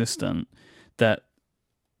non-existent, that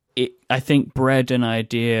I think bred an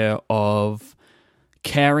idea of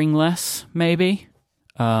caring less, maybe,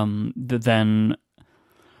 than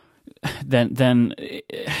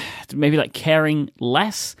maybe like caring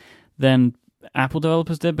less than Apple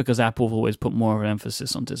developers did, because Apple have always put more of an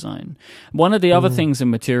emphasis on design. One of the other things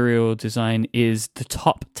in material design is the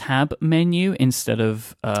top tab menu instead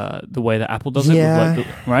of the way that Apple does it. Yeah.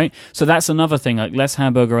 Right? So that's another thing, like less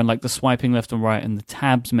hamburger and like the swiping left and right and the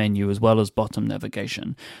tabs menu as well as bottom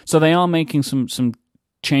navigation. So they are making some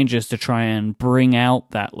changes to try and bring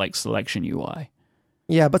out that like selection UI.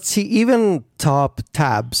 Yeah, but see, even top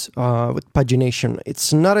tabs with pagination,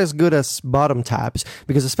 it's not as good as bottom tabs,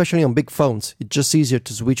 because especially on big phones, it's just easier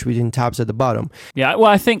to switch between tabs at the bottom. Yeah,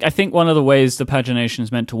 well, I think one of the ways the pagination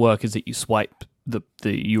is meant to work is that you swipe the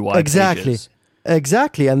UI pages.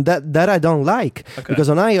 Exactly, and that I don't like, because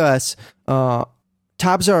on iOS,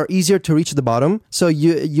 tabs are easier to reach the bottom, so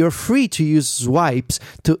you're free to use swipes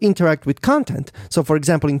to interact with content. So, for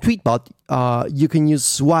example, in Tweetbot, you can use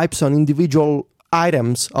swipes on individual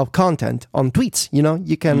items of content on tweets.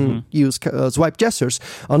 You can use swipe gestures.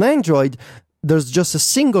 On Android, there's just a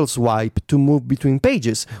single swipe to move between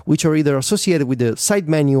pages, which are either associated with the side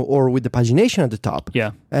menu or with the pagination at the top.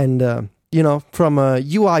 Yeah. And from a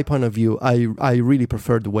UI point of view, I really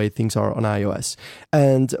prefer the way things are on iOS.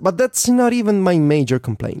 But that's not even my major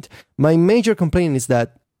complaint. My major complaint is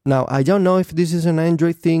that, now, I don't know if this is an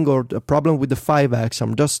Android thing or a problem with the 5X.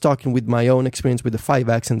 I'm just talking with my own experience with the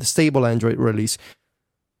 5X and the stable Android release.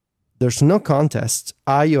 There's no contest.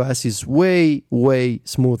 iOS is way, way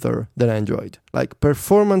smoother than Android. Like,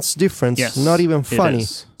 performance difference, not even funny.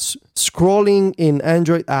 Scrolling in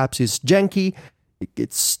Android apps is janky,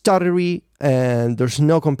 it's stuttery, and there's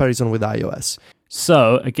no comparison with iOS.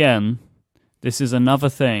 So, again, this is another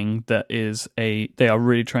thing that they are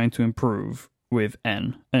really trying to improve with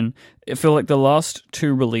N. And I feel like the last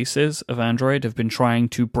two releases of Android have been trying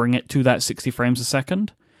to bring it to that 60 frames a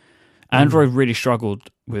second. Android really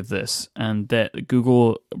struggled with this, and that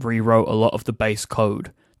Google rewrote a lot of the base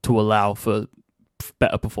code to allow for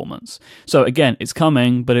better performance. So again, it's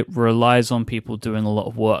coming, but it relies on people doing a lot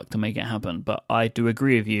of work to make it happen. But I do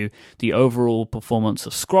agree with you, the overall performance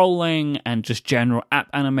of scrolling and just general app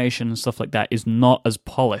animation and stuff like that is not as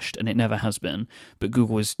polished, and it never has been. But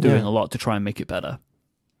Google is doing a lot to try and make it better.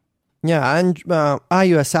 Yeah, and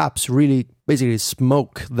iOS apps really basically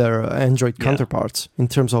smoke their Android counterparts in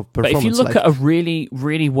terms of performance. But if you look at a really,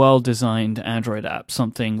 really well-designed Android app,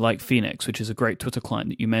 something like Phoenix, which is a great Twitter client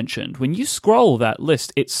that you mentioned, when you scroll that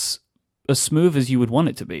list, it's as smooth as you would want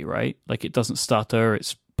it to be, right? Like, it doesn't stutter,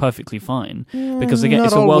 it's perfectly fine. Because, again,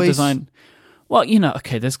 it's a well-designed... Well,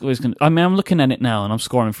 okay, there's always going to... I mean, I'm looking at it now, and I'm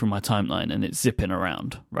scrolling through my timeline, and it's zipping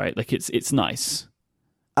around, right? Like, it's nice.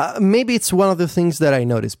 Maybe it's one of the things that I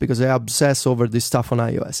noticed, because I obsess over this stuff on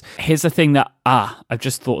iOS. Here's the thing that I've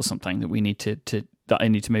just thought of something that we need that I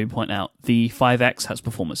need to maybe point out. The 5X has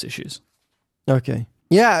performance issues. Okay.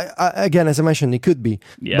 Yeah, again, as I mentioned, it could be.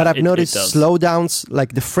 Yeah, but I've noticed slowdowns,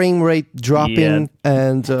 like the frame rate dropping,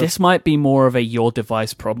 and this might be more of a your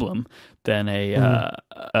device problem than a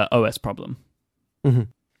OS problem. Mm-hmm.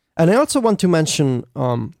 And I also want to mention,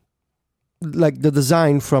 like the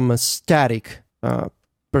design from a static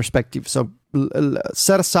perspective. So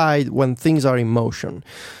set aside when things are in motion.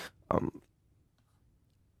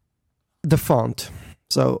 The font.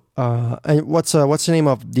 So and what's the name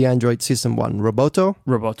of the Android System one? Roboto?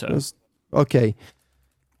 Roboto. Okay.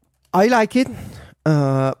 I like it,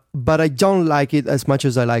 but I don't like it as much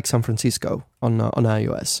as I like San Francisco on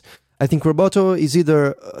iOS. I think Roboto is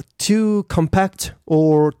either too compact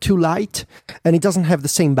or too light, and it doesn't have the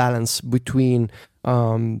same balance between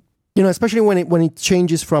especially when it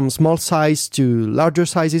changes from small size to larger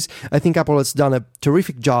sizes. I think Apple has done a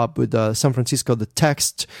terrific job with San Francisco. The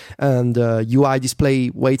text and UI display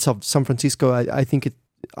weights of San Francisco, I think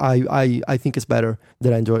I think it's better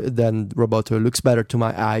than Roboto. It looks better to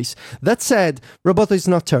my eyes. That said, Roboto is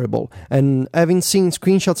not terrible, and having seen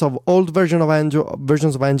screenshots of old versions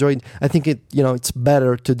of Android, I think it's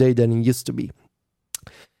better today than it used to be.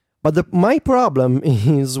 But my problem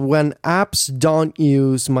is when apps don't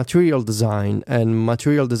use material design and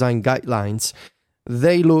material design guidelines,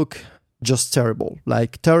 they look just terrible,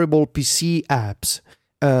 like terrible PC apps.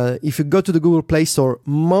 If you go to the Google Play Store,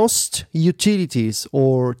 most utilities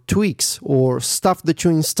or tweaks or stuff that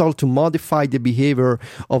you install to modify the behavior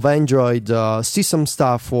of Android system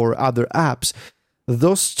stuff or other apps,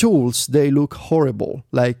 those tools, they look horrible.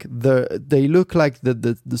 Like they look like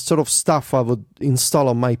the sort of stuff I would install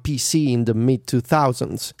on my PC in the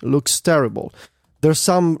mid-2000s. It looks terrible. There's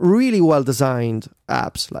some really well-designed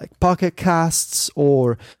apps like Pocket Casts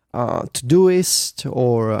or Todoist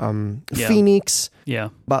or Phoenix. Yeah.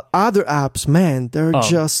 But other apps, man, they're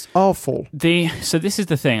just awful. So this is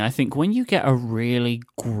the thing. I think when you get a really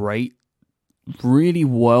great, really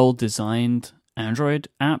well-designed Android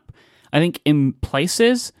app, I think in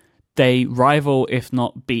places they rival, if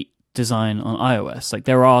not beat, design on iOS. Like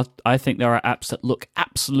I think there are apps that look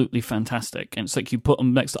absolutely fantastic, and it's like you put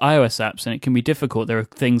them next to iOS apps, and it can be difficult. There are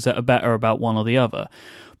things that are better about one or the other.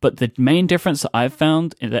 But the main difference that I've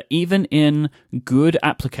found is that even in good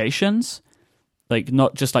applications, like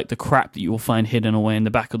not just like the crap that you will find hidden away in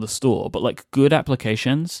the back of the store, but like good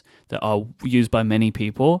applications that are used by many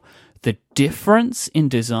people, the difference in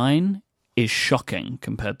design is shocking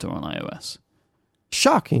compared to on iOS.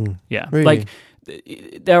 Shocking? Yeah. Really? Like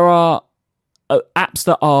there are apps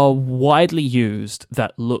that are widely used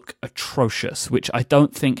that look atrocious, which I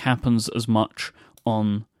don't think happens as much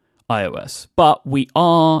on iOS. But we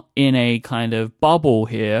are in a kind of bubble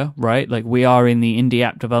here, right? Like we are in the indie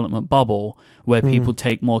app development bubble where people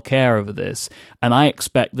take more care over this. And I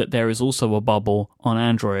expect that there is also a bubble on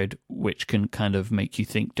Android which can kind of make you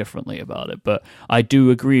think differently about it. But I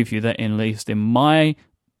do agree with you that at least in my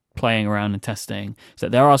playing around and testing, so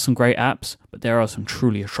there are some great apps, but there are some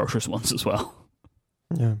truly atrocious ones as well.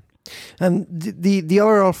 Yeah. And the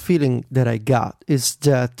overall feeling that I got is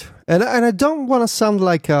that, and I don't want to sound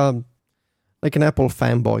like an Apple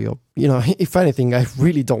fanboy, or if anything, I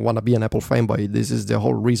really don't want to be an Apple fanboy. This is the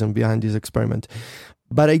whole reason behind this experiment.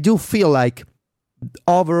 But I do feel like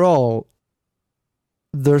overall,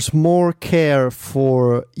 there's more care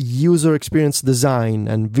for user experience design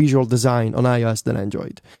and visual design on iOS than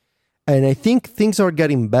Android. And I think things are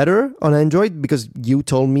getting better on Android because you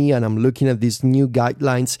told me, and I'm looking at these new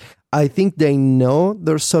guidelines. I think they know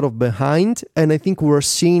they're sort of behind, and I think we're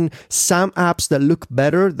seeing some apps that look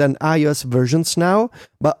better than iOS versions now.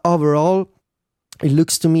 But overall, it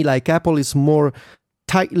looks to me like Apple is more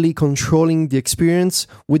tightly controlling the experience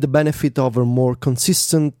with the benefit of a more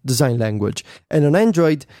consistent design language. And on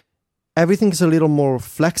Android, everything is a little more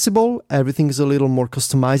flexible, everything is a little more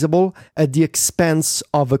customizable at the expense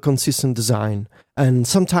of a consistent design. And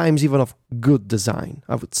sometimes even of good design,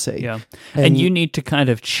 I would say. Yeah. And you need to kind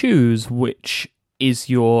of choose which is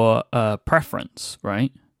your preference,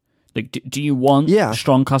 right? Like, do you want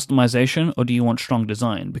strong customization or do you want strong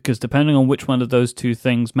design? Because depending on which one of those two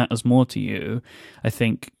things matters more to you, I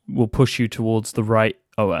think will push you towards the right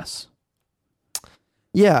OS.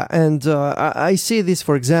 Yeah, and I see this,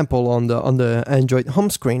 for example, on the Android home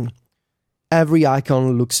screen. Every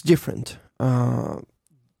icon looks different.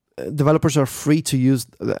 Developers are free to use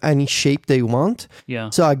any shape they want. Yeah.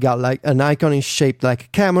 So I got like an icon is shaped like a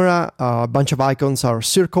camera. A bunch of icons are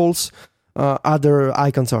circles. Other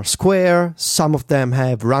icons are square. Some of them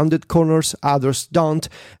have rounded corners. Others don't.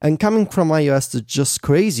 And coming from iOS, it's just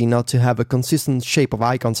crazy not to have a consistent shape of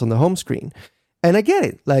icons on the home screen. And I get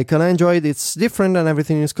it. Like on Android, it's different and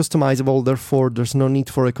everything is customizable. Therefore, there's no need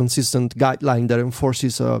for a consistent guideline that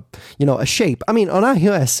enforces a shape. I mean, on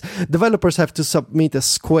iOS, developers have to submit a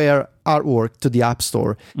square artwork to the App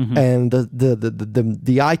Store, and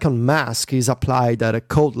the icon mask is applied at a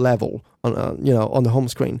code level on the home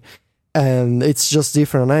screen, and it's just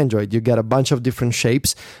different on Android. You get a bunch of different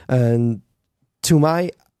shapes, and to my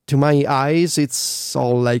eyes, it's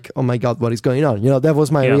all like, oh my god, what is going on? That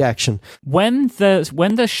was my reaction. When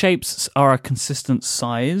the shapes are a consistent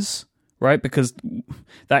size, right? Because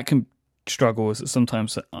that can struggle.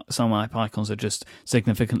 Sometimes some app icons are just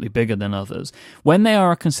significantly bigger than others. When they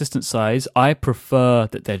are a consistent size, I prefer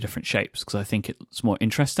that they're different shapes because I think it's more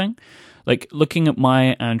interesting. Like looking at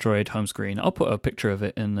my Android home screen, I'll put a picture of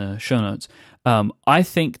it in the show notes. I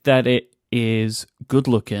think that it is good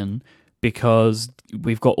looking because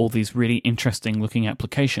we've got all these really interesting looking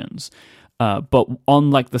applications. But on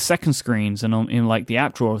like the second screens and in like the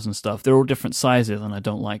app drawers and stuff, they're all different sizes, and I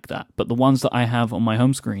don't like that. But the ones that I have on my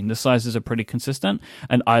home screen, the sizes are pretty consistent,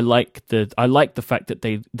 and I like the fact that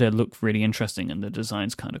they look really interesting and the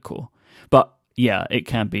design's kind of cool. But yeah, it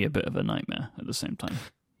can be a bit of a nightmare at the same time.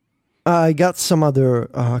 I got some other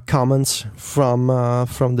comments from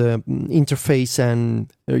the interface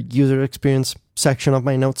and user experience section of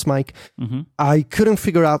my notes, Mike. Mm-hmm. I couldn't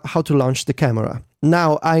figure out how to launch the camera.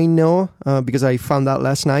 Now I know, because I found out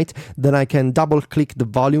last night, that I can double-click the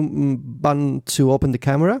volume button to open the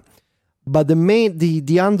camera. But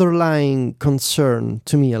the underlying concern,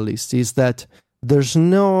 to me at least, is that there's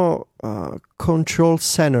no control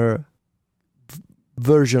center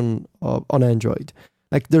version on Android.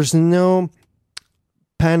 Like, there's no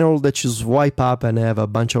panel that you swipe up and have a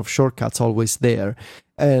bunch of shortcuts always there.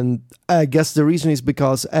 And I guess the reason is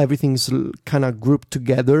because everything's kind of grouped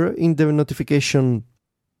together in the notification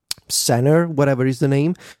center, whatever is the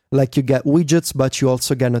name. Like, you get widgets, but you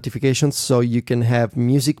also get notifications. So you can have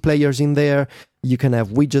music players in there, you can have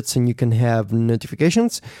widgets, and you can have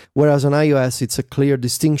notifications. Whereas on iOS, it's a clear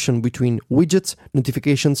distinction between widgets,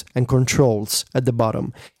 notifications, and controls at the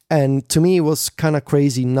bottom. And to me, it was kind of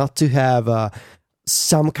crazy not to have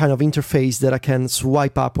some kind of interface that I can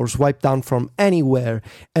swipe up or swipe down from anywhere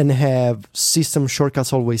and have system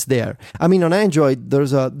shortcuts always there. I mean, on Android,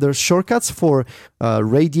 there's shortcuts for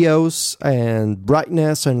radios and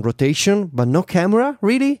brightness and rotation, but no camera,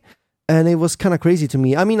 really? And it was kind of crazy to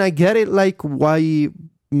me. I mean, I get it, like, why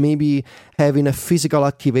maybe having a physical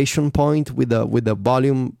activation point with a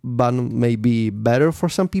volume button may be better for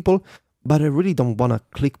some people, but I really don't want to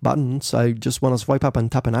click buttons. I just want to swipe up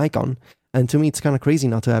and tap an icon. And to me, it's kind of crazy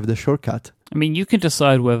not to have the shortcut. I mean, you can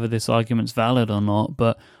decide whether this argument's valid or not,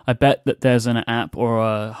 but I bet that there's an app or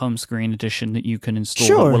a home screen edition that you can install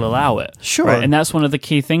that will allow it. Sure. Right? And that's one of the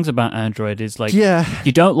key things about Android is, like, yeah.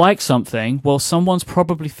 You don't like something, well, someone's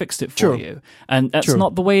probably fixed it for you. And that's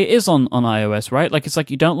not the way it is on iOS, right? Like, it's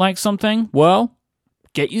like, you don't like something, well,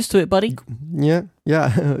 get used to it, buddy. Yeah.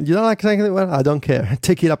 You don't like something? Well, I don't care.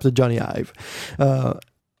 Take it up to Johnny Ive.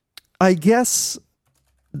 I guess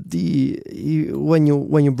when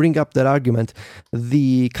you bring up that argument,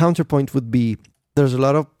 the counterpoint would be there's a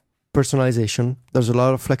lot of personalization, there's a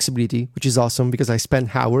lot of flexibility, which is awesome because I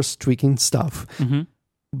spend hours tweaking stuff. Mm-hmm.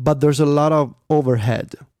 But there's a lot of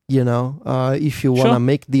overhead. If you want to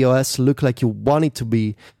make the OS look like you want it to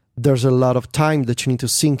be, there's a lot of time that you need to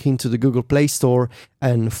sink into the Google Play Store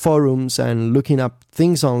and forums and looking up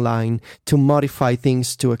things online to modify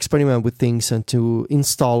things, to experiment with things, and to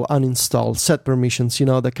install, uninstall, set permissions,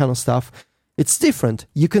 that kind of stuff. It's different.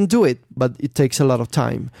 You can do it, but it takes a lot of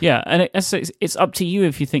time. Yeah, and it's up to you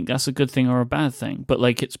if you think that's a good thing or a bad thing, but,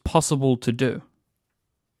 like, it's possible to do.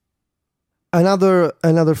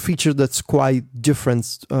 Another feature that's quite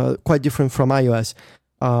different from iOS,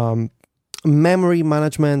 memory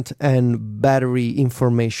management and battery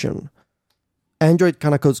information. Android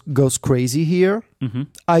kind of goes crazy here. Mm-hmm.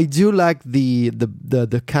 I do like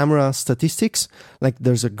the camera statistics. Like,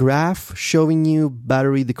 there's a graph showing you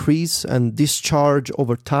battery decrease and discharge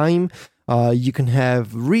over time. You can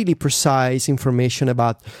have really precise information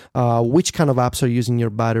about which kind of apps are using your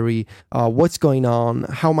battery, what's going on,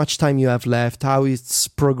 how much time you have left, how it's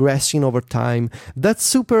progressing over time. That's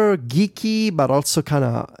super geeky, but also kind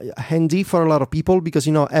of handy for a lot of people because,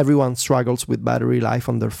 everyone struggles with battery life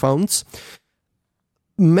on their phones.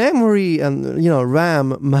 Memory and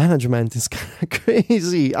RAM management is kind of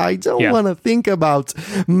crazy. I don't want to think about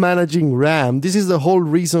managing RAM. This is the whole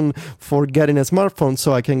reason for getting a smartphone,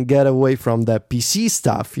 so I can get away from the PC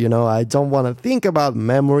stuff. I don't want to think about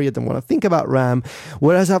memory. I don't want to think about RAM.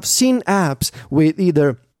 Whereas I've seen apps with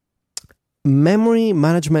either memory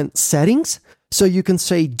management settings, so you can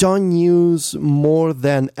say don't use more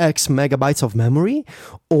than X megabytes of memory,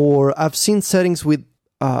 or I've seen settings with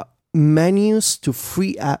menus to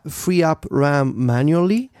free up RAM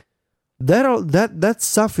manually. That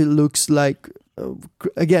stuff, it looks like,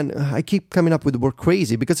 again, I keep coming up with the word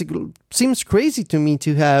crazy because it seems crazy to me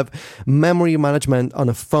to have memory management on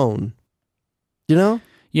a phone.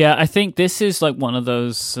 Yeah, I think this is like one of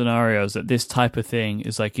those scenarios that this type of thing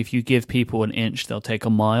is like, if you give people an inch, they'll take a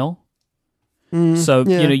mile.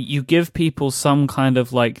 You give people some kind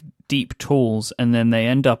of like deep tools, and then they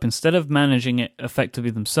end up, instead of managing it effectively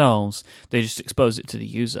themselves, they just expose it to the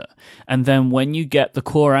user. And then when you get the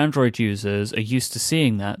core Android users are used to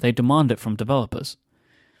seeing that, they demand it from developers.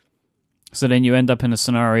 So then you end up in a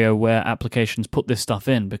scenario where applications put this stuff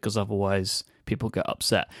in because otherwise people get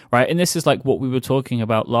upset, right? And this is like what we were talking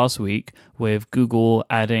about last week with Google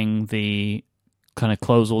adding the kind of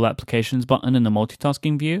close all applications button in the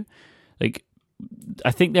multitasking view. Like,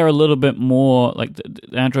 I think they're a little bit more, like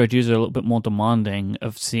the Android users are a little bit more demanding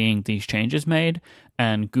of seeing these changes made,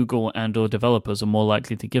 and Google and or developers are more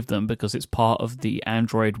likely to give them because it's part of the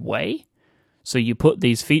Android way. So you put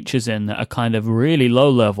these features in that are kind of really low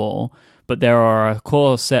level, but there are a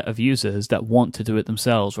core set of users that want to do it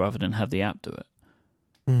themselves rather than have the app do it.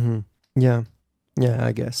 Mm-hmm. Yeah,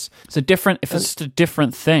 I guess. It's a different, if it's just a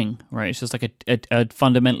different thing, right? It's just like a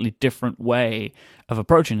fundamentally different way of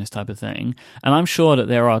approaching this type of thing. And I'm sure that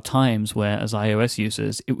there are times where, as iOS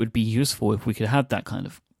users, it would be useful if we could have that kind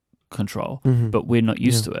of control, but we're not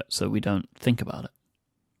used to it, so we don't think about it.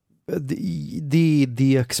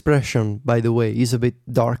 The expression, by the way, is a bit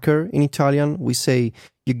darker in Italian. We say,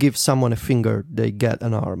 you give someone a finger, they get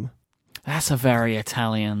an arm. That's a very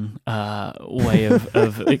Italian way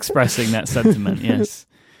of expressing that sentiment, yes.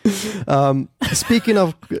 Speaking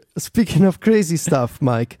of crazy stuff,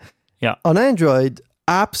 Mike. Yeah. On Android,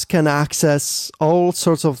 apps can access all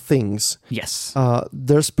sorts of things. Yes.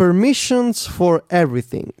 There's permissions for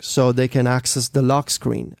everything. So they can access the lock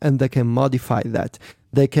screen and they can modify that.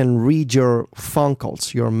 They can read your phone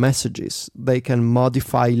calls, your messages. They can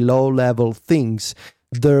modify low-level things.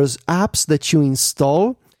 There's apps that you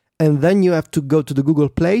install, and then you have to go to the Google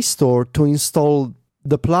Play Store to install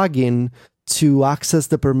the plugin to access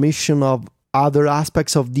the permission of other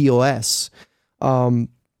aspects of the OS.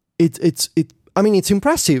 It's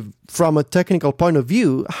impressive from a technical point of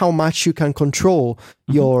view how much you can control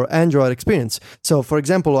your Android experience. So, for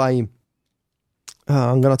example, I'm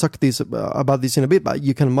going to talk about this in a bit, but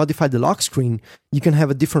you can modify the lock screen. You can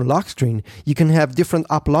have a different lock screen. You can have different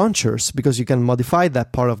app launchers because you can modify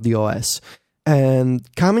that part of the OS. And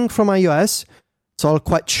coming from iOS, it's all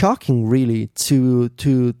quite shocking, really, to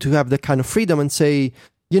have that kind of freedom and say,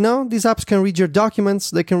 these apps can read your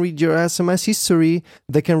documents, they can read your SMS history,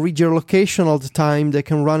 they can read your location all the time, they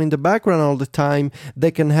can run in the background all the time,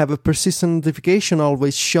 they can have a persistent notification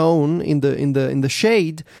always shown in the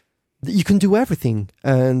shade. You can do everything,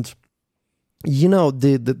 and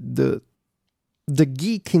the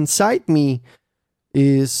geek inside me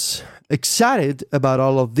is excited about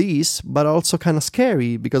all of these, but also kind of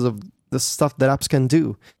scary because of the stuff that apps can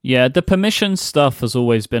do. Yeah, the permission stuff has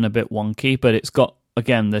always been a bit wonky, but it's got,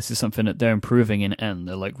 again, this is something that they're improving in N.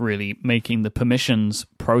 They're like really making the permissions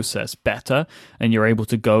process better, and you're able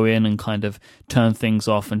to go in and kind of turn things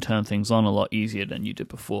off and turn things on a lot easier than you did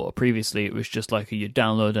before. Previously, it was just like you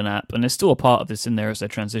download an app, and there's still a part of this in there as they're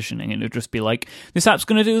transitioning, and it'd just be like, this app's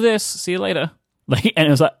going to do this, see you later. And it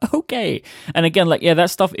was like, okay. And again, that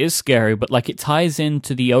stuff is scary, but it ties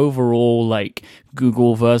into the overall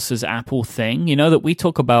Google versus Apple thing, that we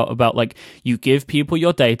talk about you give people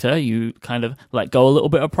your data, you kind of let go a little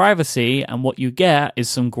bit of privacy, and what you get is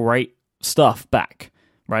some great stuff back.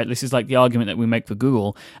 Right? This is the argument that we make for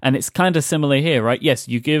Google. And it's kind of similar here, right? Yes,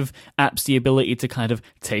 you give apps the ability to kind of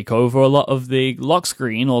take over a lot of the lock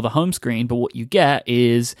screen or the home screen, but what you get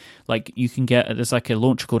is you can get, there's a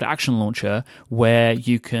launcher called Action Launcher where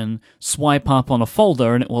you can swipe up on a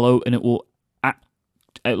folder and it will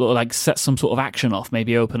set some sort of action off,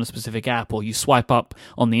 maybe open a specific app, or you swipe up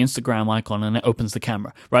on the Instagram icon and it opens the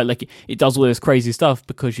camera, right? It does all this crazy stuff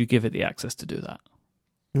because you give it the access to do that.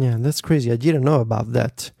 Yeah, that's crazy. I didn't know about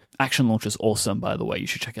that. Action Launcher's awesome, by the way. You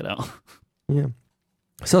should check it out. Yeah.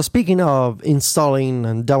 So speaking of installing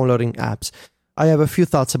and downloading apps, I have a few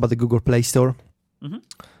thoughts about the Google Play Store. Mm-hmm.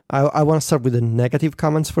 I want to start with the negative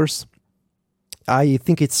comments first. I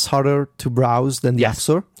think it's harder to browse than the App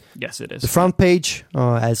Store. Yes, it is. The front page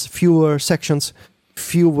has fewer sections,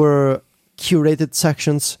 fewer curated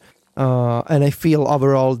sections, and I feel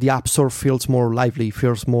overall the App Store feels more lively,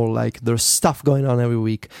 feels more like there's stuff going on every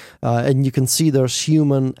week. And you can see there's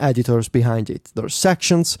human editors behind it. There's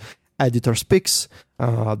sections, editors picks,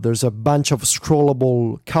 there's a bunch of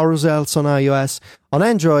scrollable carousels on iOS. On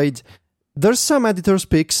Android, there's some editors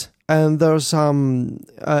picks, and there's some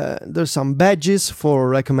badges for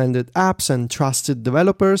recommended apps and trusted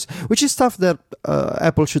developers, which is stuff that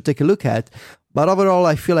Apple should take a look at. But overall,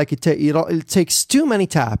 I feel like it takes too many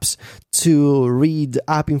tabs to read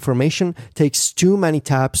app information, takes too many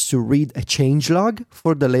tabs to read a changelog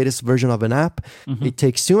for the latest version of an app. Mm-hmm. It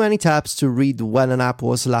takes too many tabs to read when an app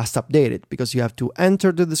was last updated, because you have to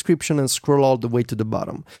enter the description and scroll all the way to the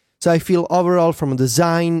bottom. So I feel overall, from a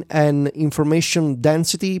design and information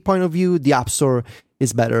density point of view, the App Store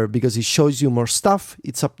is better because it shows you more stuff.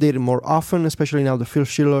 It's updated more often, especially now that Phil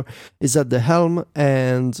Schiller is at the helm,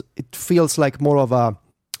 and it feels like more of a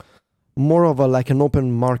like an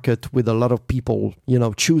open market with a lot of people,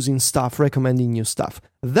 choosing stuff, recommending new stuff.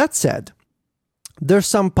 That said, there's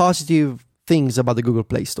some positive things about the Google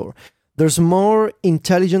Play Store. There's more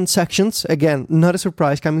intelligent sections. Again, not a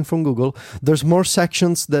surprise coming from Google. There's more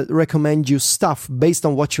sections that recommend you stuff based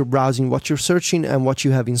on what you're browsing, what you're searching, and what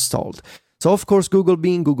you have installed. So, of course, Google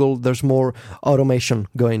being Google, there's more automation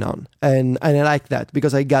going on. And I like that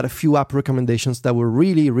because I got a few app recommendations that were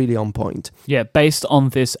really, really on point. Yeah, based on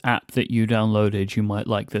this app that you downloaded, you might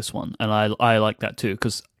like this one. And I like that too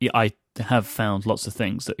because I have found lots of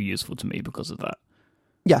things that are useful to me because of that.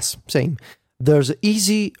 Yes, same. There's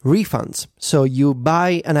easy refunds. So you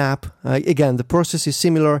buy an app. Again, the process is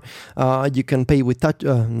similar. You can pay with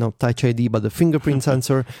not Touch ID, but the fingerprint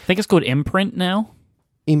sensor. I think it's called Imprint now.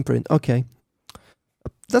 Imprint, okay.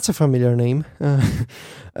 That's a familiar name.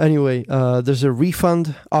 Anyway, there's a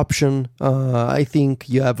refund option. I think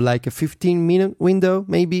you have like a 15-minute window,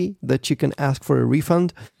 maybe, that you can ask for a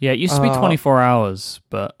refund. Yeah, it used to be 24 hours,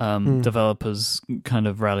 but developers kind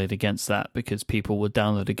of rallied against that because people would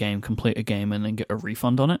download a game, complete a game, and then get a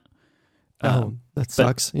refund on it. That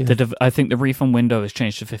sucks. Yeah. I think the refund window has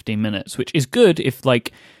changed to 15 minutes, which is good if,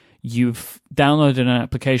 like, you've downloaded an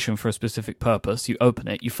application for a specific purpose, you open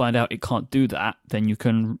it, you find out it can't do that, then you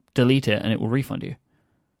can delete it and it will refund you.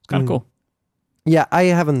 It's kind of cool. Yeah, I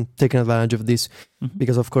haven't taken advantage of this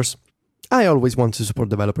because, of course, I always want to support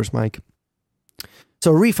developers, Mike.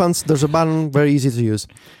 So refunds, there's a button, very easy to use.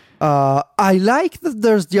 I like that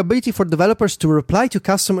there's the ability for developers to reply to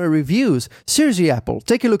customer reviews. Seriously, Apple,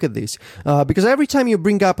 take a look at this. Because every time you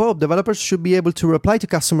bring up, developers should be able to reply to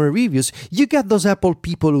customer reviews, you get those Apple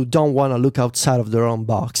people who don't want to look outside of their own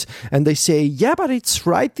box. And they say, yeah, but it's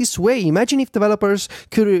right this way. Imagine if developers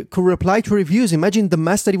could reply to reviews. Imagine the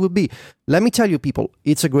mess that it would be. Let me tell you, people,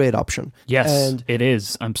 it's a great option. Yes, it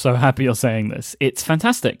is. I'm so happy you're saying this. It's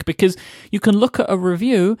fantastic because you can look at a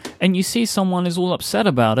review and you see someone is all upset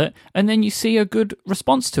about it, and then you see a good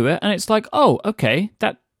response to it, and it's like, oh, okay,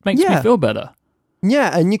 that makes me feel better.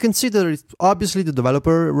 Yeah, and you can see that it's obviously the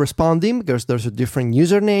developer responding because there's a different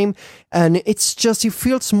username, and it's just, it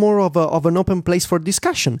feels more of an open place for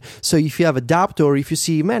discussion. So if you have a doubt or if you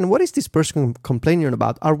see, man, what is this person complaining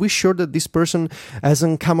about? Are we sure that this person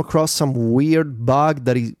hasn't come across some weird bug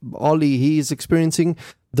that he is experiencing?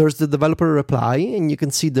 There's the developer reply, and you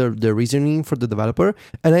can see the reasoning for the developer.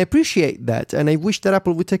 And I appreciate that, and I wish that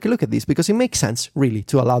Apple would take a look at this because it makes sense, really,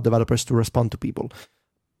 to allow developers to respond to people.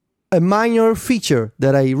 A minor feature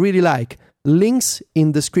that I really like, links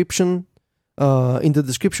in the description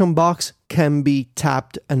box can be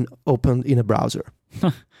tapped and opened in a browser.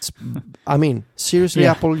 I mean, seriously,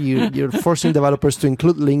 Apple, you're forcing developers to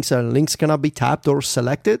include links, and links cannot be tapped or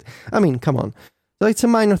selected. I mean, come on. So it's a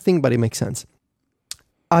minor thing, but it makes sense.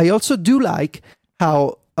 I also do like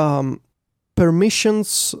how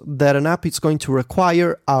permissions that an app is going to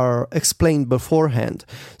require are explained beforehand.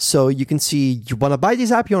 So you can see you want to buy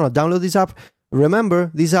this app, you want to download this app.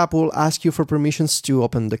 Remember, this app will ask you for permissions to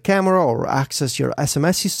open the camera or access your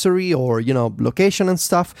SMS history or, location and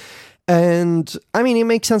stuff. And I mean, it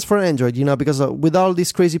makes sense for Android, because with all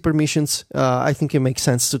these crazy permissions, I think it makes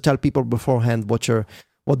sense to tell people beforehand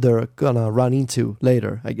what they're gonna run into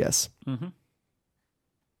later, I guess. Mm-hmm.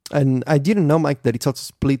 And I didn't know, Mike, that it's also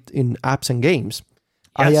split in apps and games.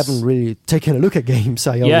 Yes. I haven't really taken a look at games.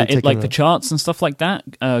 The charts and stuff like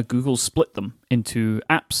that, Google split them into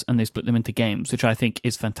apps and they split them into games, which I think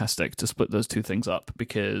is fantastic to split those two things up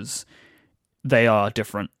because they are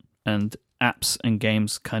different. And apps and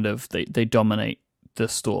games kind of, they dominate the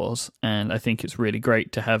stores. And I think it's really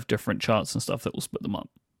great to have different charts and stuff that will split them up.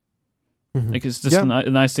 Mm-hmm. Like it's just a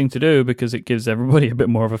nice thing to do because it gives everybody a bit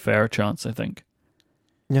more of a fairer chance, I think.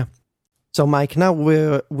 Yeah. So, Mike, now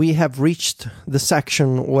we have reached the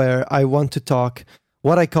section where I want to talk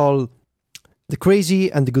what I call the crazy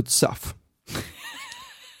and the good stuff.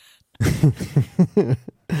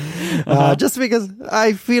 Just because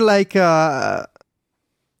I feel like I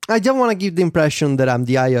don't want to give the impression that I'm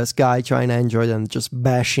the iOS guy trying Android and just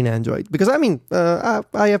bashing Android. Because, I mean,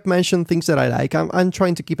 I have mentioned things that I like. I'm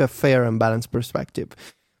trying to keep a fair and balanced perspective.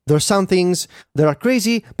 There are some things that are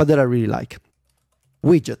crazy, but that I really like.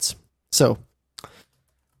 Widgets. So,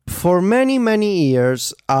 for many, many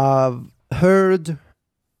years, I've heard,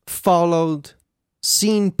 followed,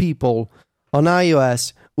 seen people on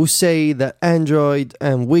iOS who say that Android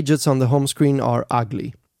and widgets on the home screen are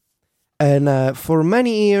ugly. And for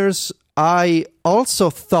many years, I also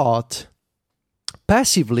thought,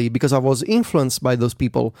 passively, because I was influenced by those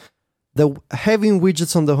people, having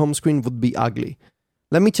widgets on the home screen would be ugly.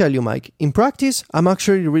 Let me tell you, Mike, in practice, I'm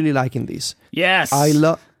actually really liking this. Yes.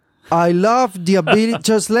 I love the ability,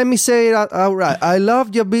 just let me say it outright. I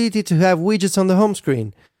love the ability to have widgets on the home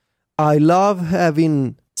screen. I love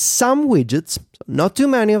having some widgets, not too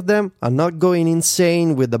many of them. I'm not going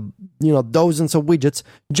insane with dozens of widgets,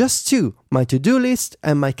 just two, my to-do list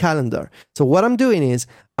and my calendar. So what I'm doing is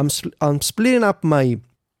I'm splitting up my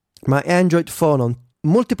Android phone on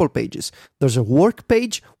multiple pages. There's a work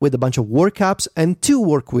page with a bunch of work apps and 2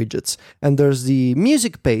 work widgets. And there's the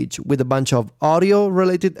music page with a bunch of audio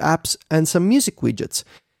related apps and some music widgets.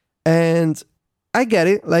 And I get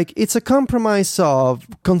it. Like, it's a compromise of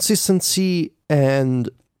consistency and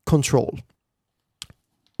control.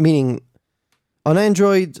 Meaning, on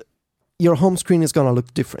Android, your home screen is going to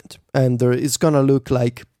look different. And it's going to look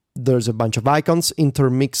like there's a bunch of icons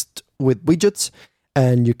intermixed with widgets.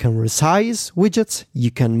 And you can resize widgets,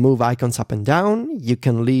 you can move icons up and down, you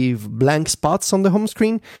can leave blank spots on the home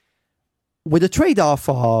screen, with a trade-off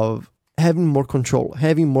of having more control,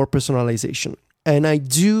 having more personalization. And I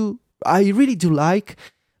really do like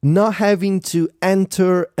not having to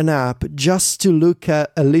enter an app just to look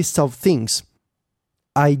at a list of things.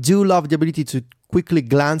 I do love the ability to quickly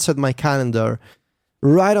glance at my calendar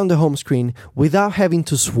right on the home screen without having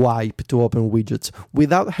to swipe to open widgets,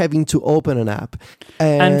 without having to open an app.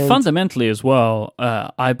 And fundamentally as well,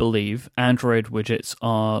 I believe Android widgets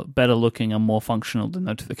are better looking and more functional than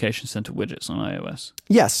notification center widgets on iOS.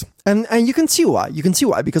 Yes, and you can see why. You can see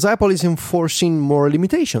why, because Apple is enforcing more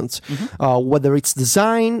limitations, whether it's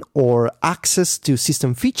design or access to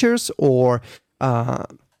system features or,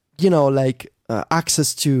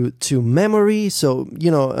 access to memory. So,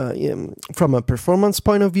 from a performance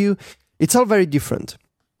point of view, it's all very different.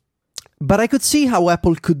 But I could see how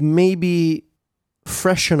Apple could maybe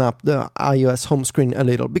freshen up the iOS home screen a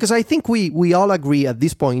little, because I think we all agree at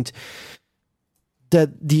this point that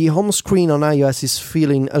the home screen on iOS is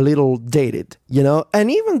feeling a little dated, And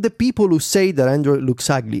even the people who say that Android looks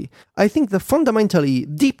ugly, I think that fundamentally,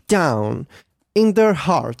 deep down, in their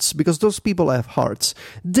hearts, because those people have hearts,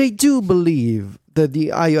 they do believe that the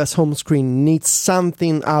iOS home screen needs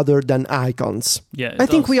something other than icons. Yeah, I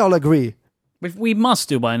think we all agree. We must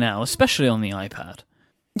do by now, especially on the iPad.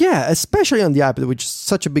 Yeah, especially on the iPad, which is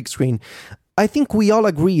such a big screen. I think we all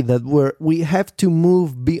agree that we have to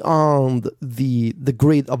move beyond the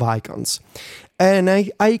grid of icons. And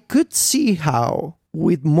I could see how,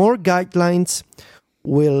 with more guidelines,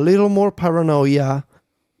 with a little more paranoia,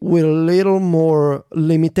 with a little more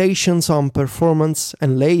limitations on performance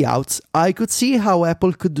and layouts, I could see how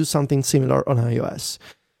Apple could do something similar on iOS.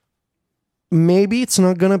 Maybe it's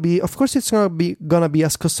not going to be, of course it's not going to be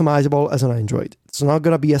as customizable as an Android. It's not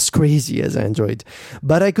going to be as crazy as Android.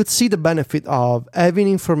 But I could see the benefit of having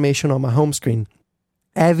information on my home screen,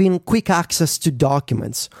 having quick access to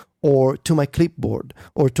documents, or to my clipboard,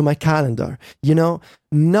 or to my calendar,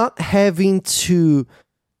 not having to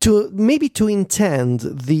intend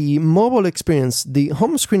the mobile experience, the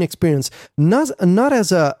home screen experience, not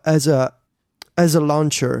as a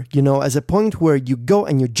launcher, as a point where you go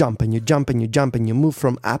and you jump and you jump and you jump and you move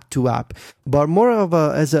from app to app, but more of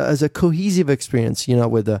as a cohesive experience,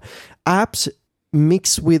 with the apps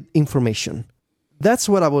mixed with information. That's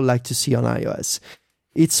what I would like to see on iOS.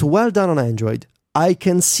 It's well done on Android. I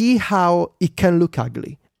can see how it can look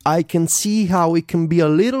ugly. I can see how it can be a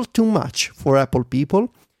little too much for Apple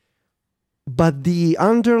people. But the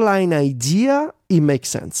underlying idea, it makes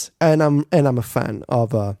sense, and I'm a fan of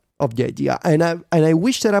the idea, and I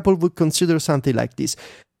wish that Apple would consider something like this,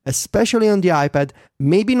 especially on the iPad.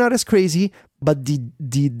 Maybe not as crazy, but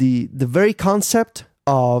the very concept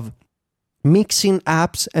of mixing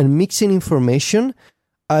apps and mixing information,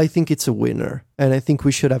 I think it's a winner, and I think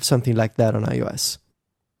we should have something like that on iOS.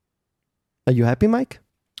 Are you happy, Mike?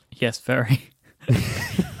 Yes, very.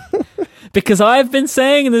 Because I've been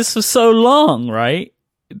saying this for so long, right?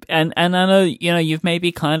 And I know, you've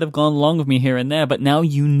maybe kind of gone along with me here and there, but now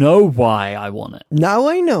you know why I want it. Now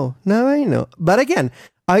I know. But again,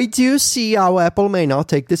 I do see how Apple may not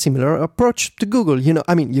take the similar approach to Google. You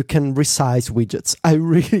can resize widgets. I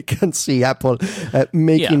really can see Apple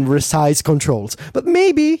making resize controls. But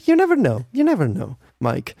maybe, you never know. You never know,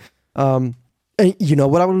 Mike. And you know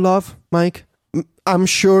what I would love, Mike? I'm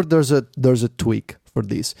sure there's a tweak for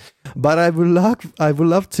this, but I would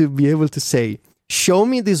love to be able to say, show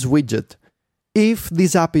me this widget if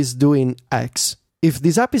this app is doing X. If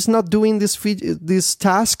this app is not doing this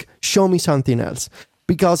task, show me something else.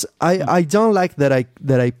 Because I don't like that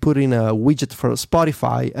I put in a widget for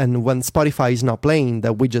Spotify, and when Spotify is not playing,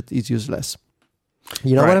 that widget is useless.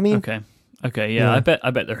 You know what I mean? Okay. Okay, yeah, Yeah.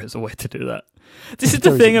 I bet there is a way to do that. This is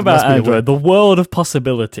There the is- thing there about must be a way. Android, the world of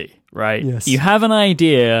possibility, right? Yes. You have an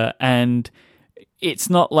idea and it's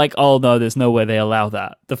not like, oh no, there's no way they allow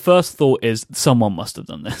that. The first thought is someone must have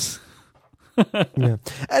done this. Yeah,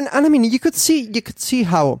 and I mean, you could see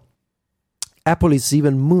how Apple is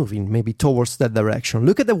even moving maybe towards that direction.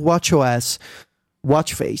 Look at the WatchOS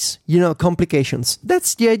watch face, complications.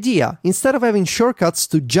 That's the idea. Instead of having shortcuts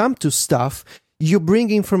to jump to stuff, you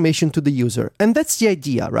bring information to the user. And that's the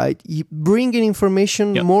idea, right? You bring in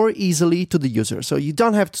information Yep. more easily to the user. So you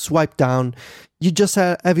don't have to swipe down. You just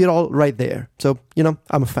have it all right there. So,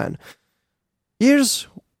 I'm a fan. Here's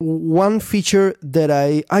one feature that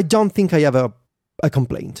I don't think I have a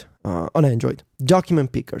complaint on Android.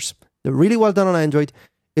 Document pickers. They're really well done on Android.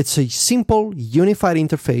 It's a simple, unified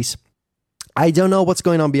interface. I don't know what's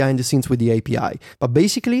going on behind the scenes with the API, but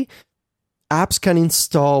basically, apps can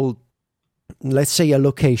install, let's say, a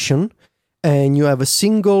location, and you have a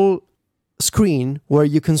single screen where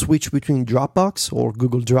you can switch between Dropbox or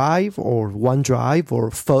Google Drive or OneDrive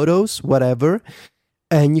or Photos, whatever,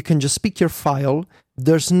 and you can just pick your file.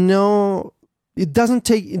 It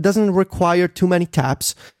doesn't require too many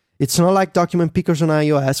taps. It's not like document pickers on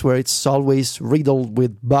iOS where it's always riddled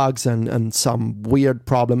with bugs and some weird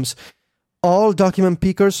problems. All document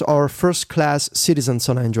pickers are first-class citizens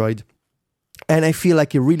on Android. And I feel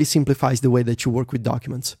like it really simplifies the way that you work with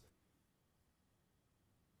documents.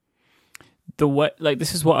 The way,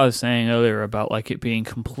 this is what I was saying earlier about it being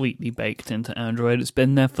completely baked into Android. It's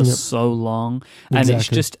been there for Yep. so long, and it's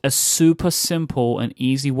Exactly. just a super simple and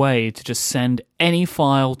easy way to just send any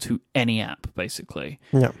file to any app, basically.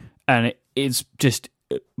 Yeah. And it is just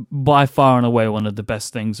by far and away one of the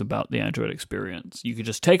best things about the Android experience. You could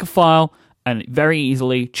just take a file and very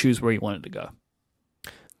easily choose where you want it to go.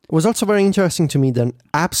 It was also very interesting to me that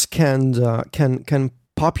apps can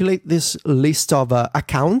populate this list of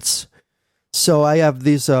accounts. So I have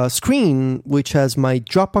this screen which has my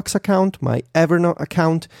Dropbox account, my Evernote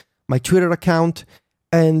account, my Twitter account,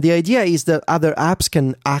 and the idea is that other apps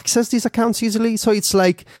can access these accounts easily. So it's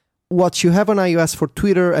like what you have on iOS for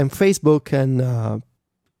Twitter and Facebook and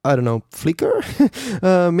I don't know, Flickr,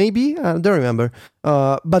 maybe, I don't remember,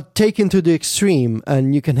 but taken to the extreme,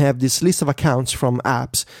 and you can have this list of accounts from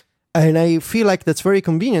apps. And I feel like that's very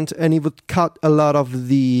convenient, and it would cut a lot of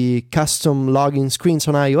the custom login screens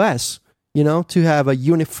on iOS, to have a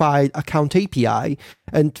unified account API,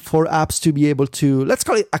 and for apps to be able to, let's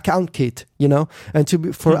call it account kit, and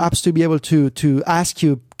for apps to be able to ask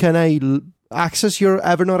you, can I access your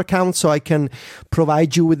Evernote account so I can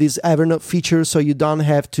provide you with this Evernote feature so you don't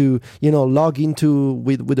have to, log into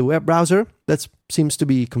with a web browser. That seems to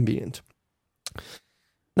be convenient.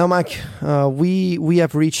 Now, Mike, we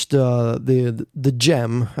have reached the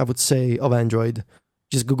gem, I would say, of Android,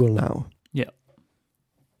 which is Google Now. Yeah.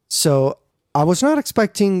 So I was not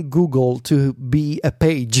expecting Google to be a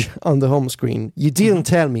page on the home screen. You didn't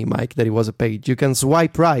tell me, Mike, that it was a page. You can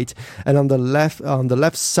swipe right, and on the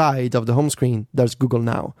left side of the home screen, there's Google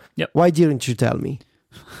Now. Yep. Why didn't you tell me?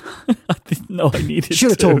 I didn't know I needed You should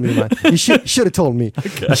have to. told me, man. You should have told me.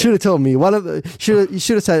 Okay. You should have told me. You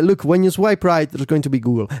should have said, look, when you swipe right, there's going to be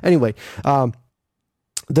Google. Anyway,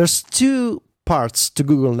 there's two parts to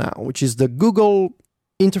Google Now, which is the Google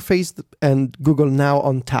interface and Google Now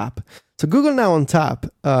on tap. So Google Now on tap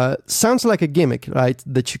sounds like a gimmick, right?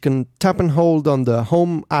 That you can tap and hold on the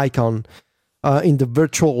home icon in the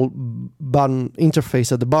virtual button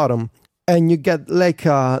interface at the bottom, and you get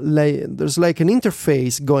there's like an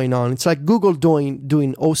interface going on. It's like Google doing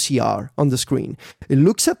OCR on the screen. It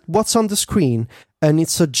looks at what's on the screen and it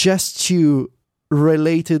suggests you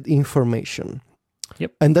related information.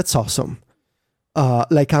 Yep. And that's awesome.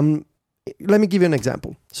 Let me give you an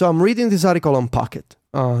example. So I'm reading this article on Pocket,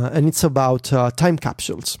 and it's about time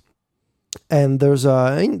capsules. And there's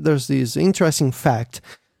this interesting fact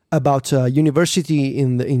about a university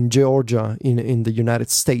in Georgia in the United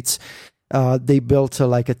States. They built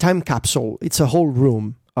a time capsule. It's a whole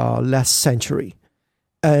room, last century.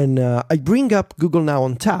 And I bring up Google Now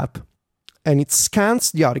on tap, and it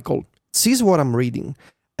scans the article, sees what I'm reading,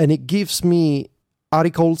 and it gives me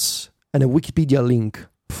articles and a Wikipedia link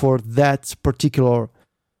for that particular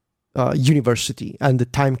university and the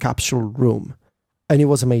time capsule room. And it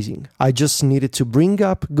was amazing. I just needed to bring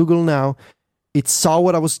up Google Now. It saw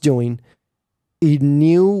what I was doing. It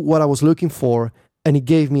knew what I was looking for, and it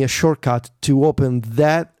gave me a shortcut to open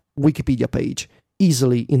that Wikipedia page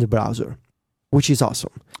easily in the browser, which is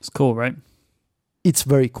awesome. It's cool, right? It's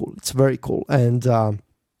very cool. It's very cool. And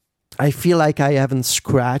I feel like I haven't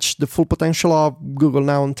scratched the full potential of Google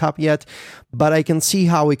Now on tap yet, but I can see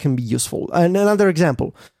how it can be useful. And another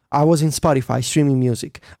example, I was in Spotify streaming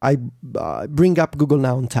music. I bring up Google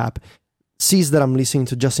Now on tap, sees that I'm listening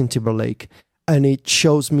to Justin Timberlake, and it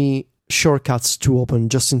shows me shortcuts to open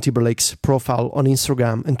Justin Timberlake's profile on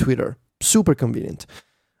Instagram and Twitter. Super convenient.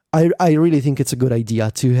 I really think it's a good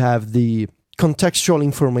idea to have the contextual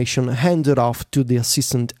information handed off to the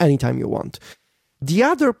assistant anytime you want. The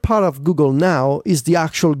other part of Google Now is the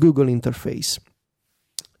actual Google interface.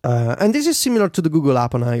 And this is similar to the Google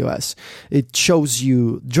app on iOS. It shows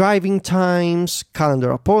you driving times,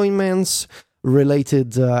 calendar appointments,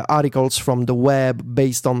 related articles from the web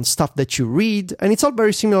based on stuff that you read, and it's all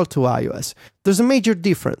very similar to iOS. There's a major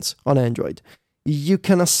difference on Android. You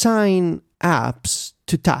can assign apps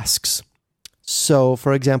to tasks. So,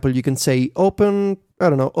 for example, you can say, open,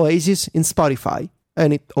 Oasis in Spotify,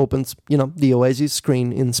 and it opens, the Oasis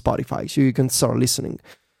screen in Spotify, so you can start listening.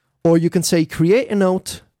 Or you can say, create a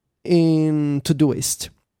note in Todoist.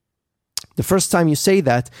 The first time you say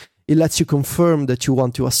that, it lets you confirm that you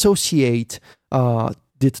want to associate the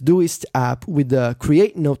Todoist app with the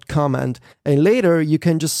create note command, and later you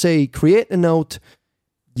can just say, create a note,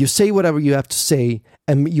 you say whatever you have to say,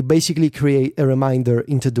 and you basically create a reminder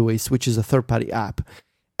in Todoist, which is a third-party app.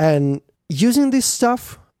 And using this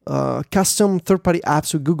stuff, custom third-party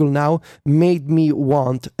apps with Google Now made me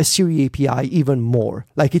want a Siri API even more.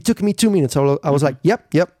 Like, it took me 2 minutes. I was like,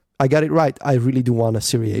 yep, I got it right. I really do want a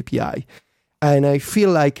Siri API. And I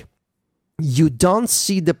feel like you don't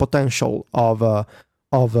see the potential of a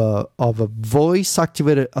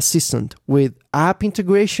voice-activated assistant with app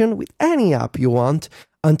integration with any app you want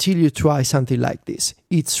until you try something like this.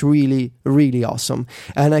 It's really, really awesome.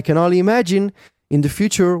 And I can only imagine in the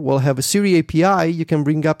future we'll have a Siri API. You can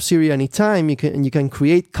bring up Siri anytime. You can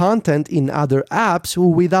create content in other apps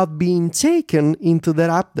without being taken into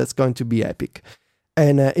that app. That's going to be epic.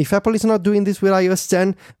 And if Apple is not doing this with iOS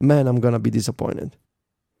 10, man, I'm going to be disappointed.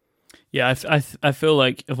 Yeah, I feel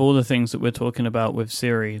like of all the things that we're talking about with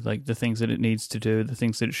Siri, like the things that it needs to do, the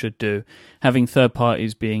things that it should do, having third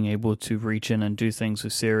parties being able to reach in and do things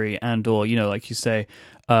with Siri, and or, like you say,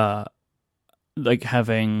 like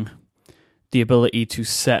having the ability to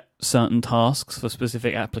set certain tasks for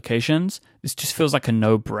specific applications, this just feels like a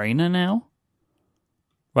no-brainer now.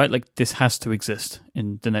 Right? Like, this has to exist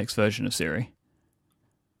in the next version of Siri.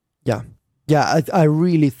 Yeah, I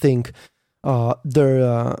really think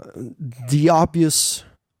the obvious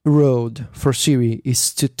road for Siri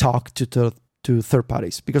is to talk to third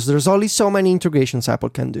parties, because there's only so many integrations Apple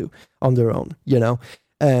can do on their own,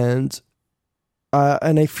 and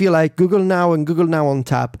I feel like Google Now and Google Now on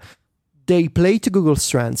Tap, they play to Google's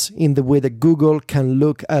strengths in the way that Google can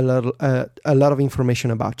look at a lot of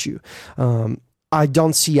information about you. I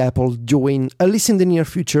don't see Apple doing, at least in the near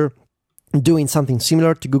future, doing something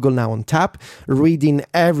similar to Google Now on Tap, reading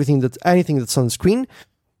anything that's on the screen,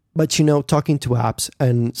 but talking to apps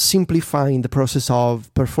and simplifying the process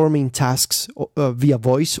of performing tasks via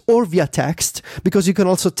voice or via text, because you can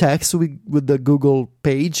also text with the Google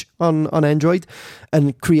page on Android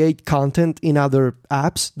and create content in other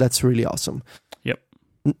apps. That's really awesome. Yep.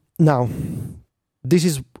 Now, this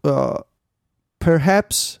is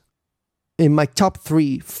perhaps in my top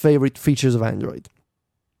 3 favorite features of Android.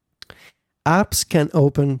 Apps can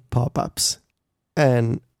open pop-ups.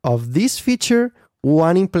 And of this feature,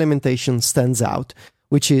 one implementation stands out,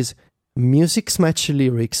 which is music match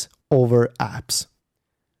lyrics over apps.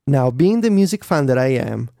 Now, being the music fan that I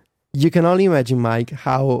am, you can only imagine, Mike,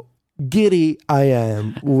 how giddy I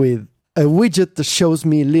am with a widget that shows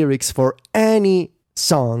me lyrics for any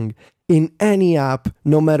song in any app,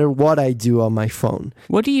 no matter what I do on my phone.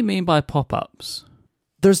 What do you mean by pop-ups?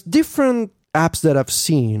 There's different apps that I've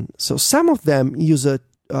seen. So some of them use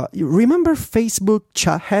you remember Facebook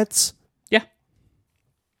chat heads? Yeah.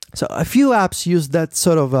 So a few apps use that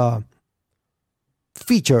sort of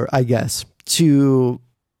feature, I guess, to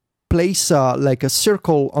place like a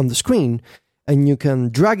circle on the screen, and you can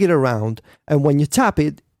drag it around, and when you tap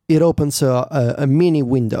it, it opens a mini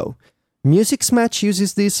window. Music Match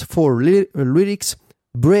uses this for lyrics.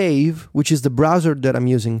 Brave, which is the browser that I'm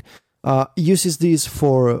using, uses these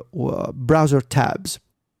for browser tabs.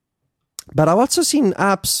 But I've also seen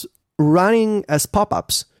apps running as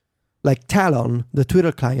pop-ups, like Talon, the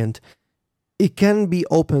Twitter client. It can be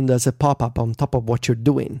opened as a pop-up on top of what you're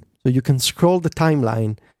doing. So you can scroll the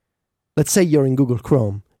timeline. Let's say you're in Google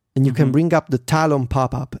Chrome, and you can bring up the Talon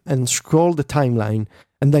pop-up and scroll the timeline,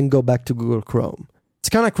 and then go back to Google Chrome. It's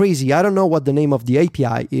kind of crazy. I don't know what the name of the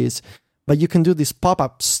API is, but you can do this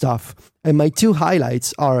pop-up stuff. And my two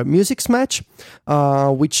highlights are Music Match,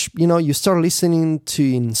 which, you start listening to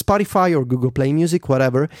in Spotify or Google Play Music,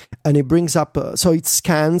 whatever, and it brings up, so it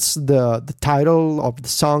scans the title of the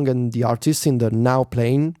song and the artist in the now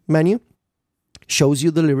playing menu, shows you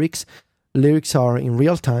the lyrics. Lyrics are in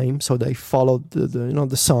real time, so they follow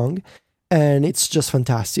the song, and it's just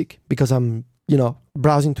fantastic because I'm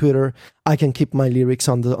browsing Twitter. I can keep my lyrics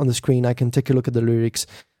on the screen. I can take a look at the lyrics.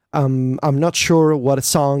 I'm not sure what a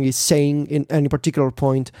song is saying in any particular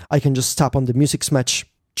point. I can just tap on the Music Match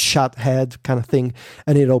chat head kind of thing,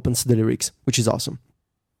 and it opens the lyrics, which is awesome.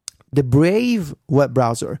 The Brave web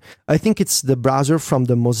browser, I think it's the browser from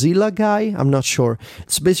the Mozilla guy. I'm not sure.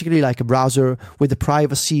 It's basically like a browser with the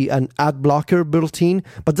privacy and ad blocker built in,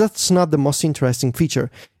 but that's not the most interesting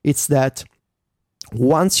feature. It's that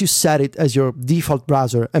once you set it as your default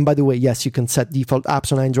browser, and by the way, yes, you can set default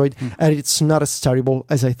apps on Android, and it's not as terrible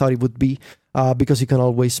as I thought it would be, because you can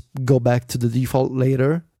always go back to the default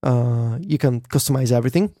later. You can customize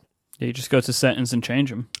everything. Yeah, you just go to settings and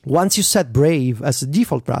change them. Once you set Brave as the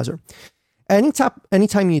default browser,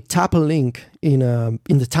 anytime you tap a link in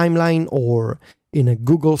the timeline or in a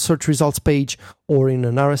Google search results page or in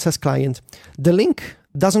an RSS client, the link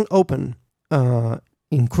doesn't open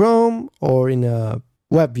in Chrome or in a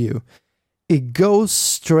web view. It goes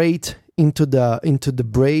straight into the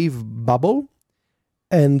Brave bubble,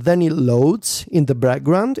 and then it loads in the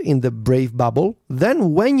background in the Brave bubble.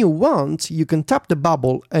 Then when you want, you can tap the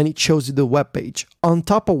bubble and it shows you the web page on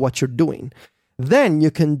top of what you're doing. Then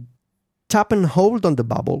you can tap and hold on the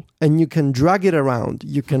bubble and you can drag it around.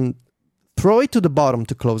 You can throw it to the bottom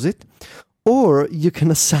to close it, or you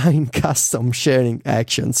can assign custom sharing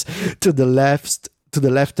actions to the left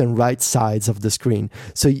and right sides of the screen.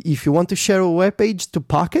 So if you want to share a web page to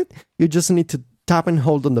Pocket, you just need to tap and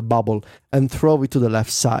hold on the bubble and throw it to the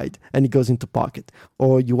left side and it goes into Pocket.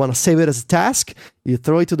 Or you want to save it as a task, you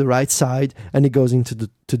throw it to the right side and it goes into the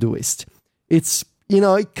Todoist. It's,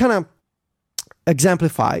 it kind of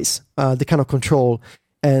exemplifies the kind of control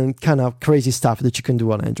and kind of crazy stuff that you can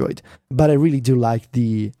do on Android. But I really do like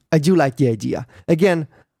the idea. Again,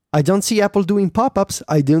 I don't see Apple doing pop-ups.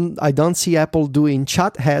 I don't see Apple doing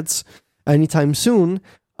chat heads anytime soon,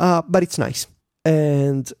 but it's nice.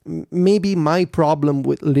 And maybe my problem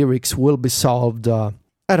with lyrics will be solved,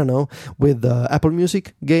 with Apple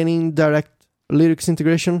Music gaining direct lyrics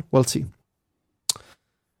integration. We'll see.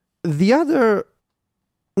 The other...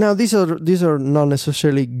 Now, these are not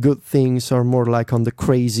necessarily good things, or more like on the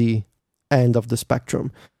crazy end of the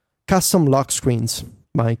spectrum. Custom lock screens,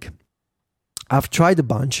 Mike. I've tried a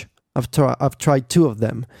bunch. I've tried two of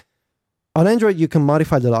them. On Android, you can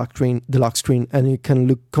modify the lock screen, and it can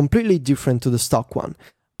look completely different to the stock one.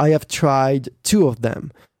 I have tried two of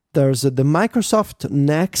them. There's the Microsoft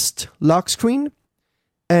Next lock screen,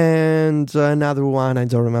 and another one, I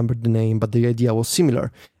don't remember the name, but the idea was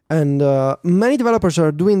similar. And many developers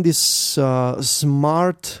are doing these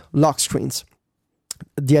smart lock screens.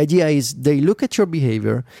 The idea is they look at your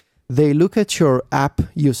behavior, they look at your app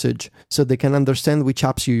usage, so they can understand which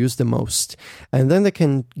apps you use the most. And then they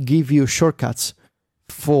can give you shortcuts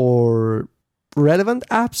for relevant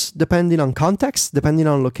apps, depending on context, depending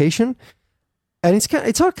on location. And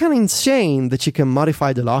it's all kind of insane that you can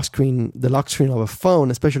modify the lock screen of a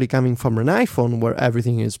phone, especially coming from an iPhone where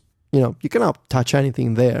everything is, you cannot touch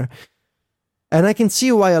anything there. And I can see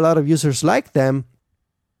why a lot of users like them.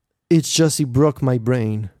 It's just, it broke my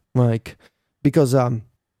brain, Mike. Because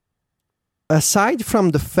aside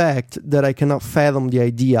from the fact that I cannot fathom the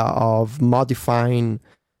idea of modifying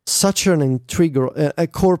such an integral, a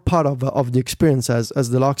core part of the experience as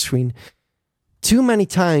the lock screen, too many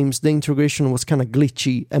times the integration was kind of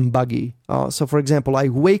glitchy and buggy. So, for example, I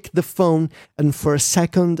wake the phone and for a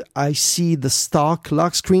second I see the stock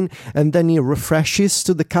lock screen, and then it refreshes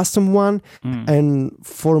to the custom one. And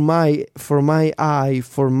for my eye,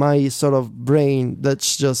 for my sort of brain,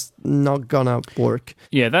 that's just not gonna work.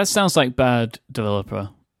 Yeah, that sounds like bad developer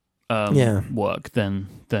work than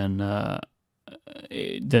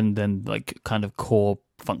like kind of core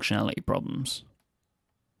functionality problems.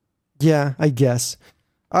 Yeah, I guess.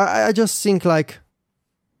 I just think like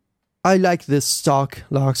I like this stock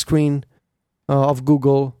lock screen of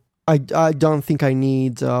Google. I don't think I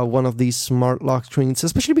need one of these smart lock screens,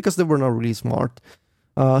 especially because they were not really smart.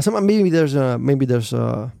 So maybe there's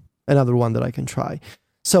another one that I can try.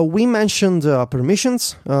 So we mentioned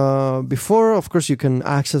permissions before. Of course, you can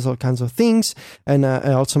access all kinds of things. And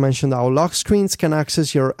I also mentioned how lock screens can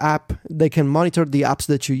access your app. They can monitor the apps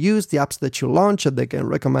that you use, the apps that you launch, and they can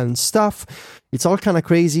recommend stuff. It's all kind of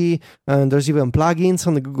crazy. And there's even plugins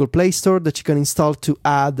on the Google Play Store that you can install to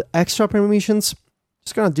add extra permissions.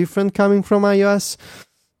 It's kind of different coming from iOS.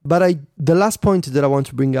 But the last point that I want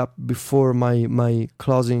to bring up before my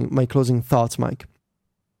closing thoughts, Mike.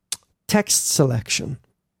 Text selection.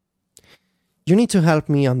 You need to help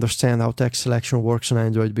me understand how text selection works on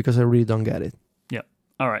Android because I really don't get it. Yep.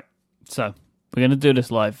 All right. So we're going to do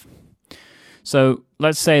this live. So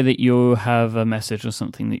let's say that you have a message or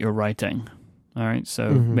something that you're writing. All right.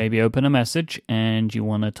 So maybe open a message and you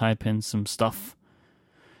want to type in some stuff.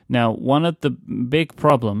 Now, one of the big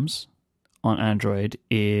problems on Android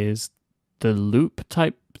is the loop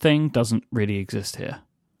type thing doesn't really exist here.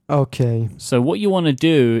 Okay. So what you want to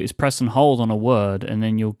do is press and hold on a word and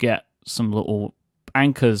then you'll get some little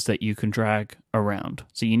anchors that you can drag around.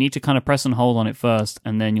 So you need to kind of press and hold on it first,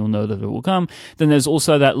 and then you'll know that it will come. Then there's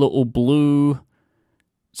also that little blue...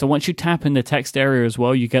 So once you tap in the text area as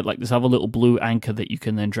well, you get like this other little blue anchor that you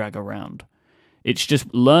can then drag around. It's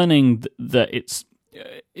just learning that it's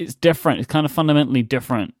different. It's kind of fundamentally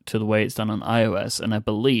different to the way it's done on iOS, and I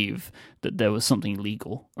believe that there was something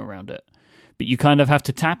legal around it. But you kind of have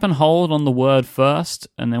to tap and hold on the word first,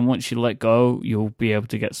 and then once you let go, you'll be able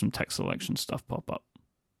to get some text selection stuff pop up.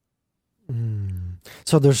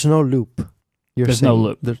 So there's no loop. There's no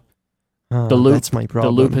loop. The loop. That's my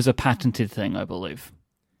problem. The loop is a patented thing, I believe.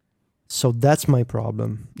 So that's my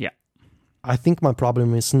problem. Yeah. I think my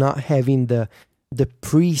problem is not having the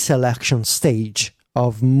pre-selection stage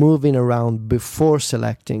of moving around before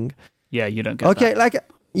selecting. Yeah, you don't get that.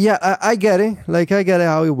 Yeah, I get it. I get it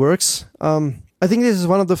how it works. I think this is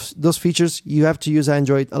one of those features you have to use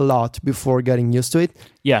Android a lot before getting used to it.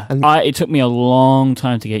 Yeah, it took me a long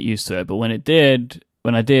time to get used to it, but when I did,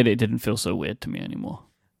 it didn't feel so weird to me anymore.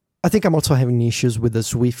 I think I'm also having issues with the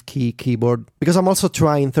SwiftKey keyboard because I'm also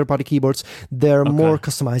trying third-party keyboards. They're more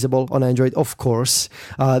customizable on Android, of course.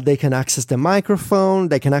 They can access the microphone.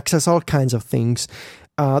 They can access all kinds of things.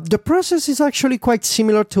 The process is actually quite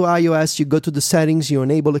similar to iOS. You go to the settings, you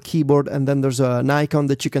enable a keyboard, and then there's an icon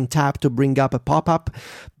that you can tap to bring up a pop-up.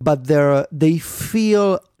 But they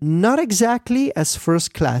feel not exactly as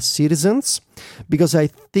first-class citizens because I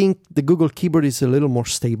think the Google keyboard is a little more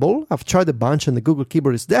stable. I've tried a bunch, and the Google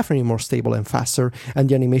keyboard is definitely more stable and faster, and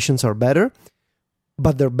the animations are better.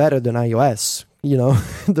 But they're better than iOS.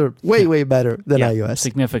 They're way better than iOS.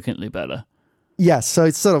 Significantly better. Yes, so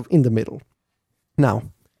it's sort of in the middle. Now,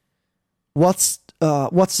 what's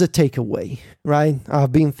the takeaway, right?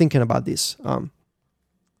 I've been thinking about this.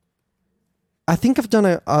 I think I've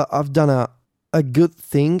done a good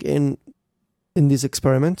thing in this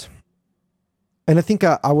experiment, and I think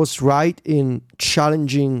I was right in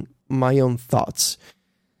challenging my own thoughts.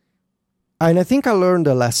 And I think I learned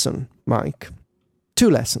a lesson, Mike. 2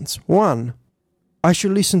 lessons. 1, I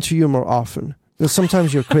should listen to you more often because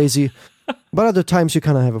sometimes you're crazy, but other times you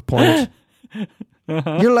kind of have a point.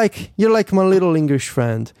 You're like my little English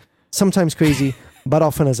friend. Sometimes crazy, but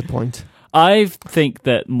often has a point. I think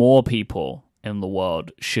that more people in the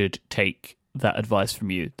world should take that advice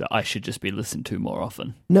from you, that I should just be listened to more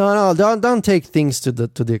often. No, don't take things to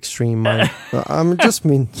the extreme, man. I'm just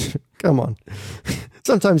come on.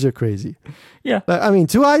 Sometimes you're crazy. Yeah. 2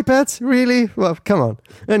 iPads? Really? Well, come on.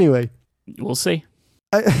 Anyway. We'll see.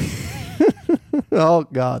 Oh,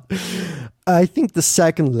 God. I think the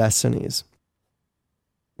second lesson is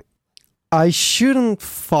I shouldn't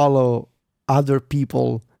follow other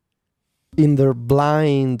people in their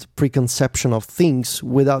blind preconception of things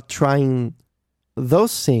without trying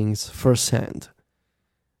those things firsthand.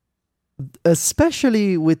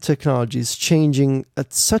 Especially with technologies changing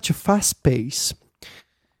at such a fast pace.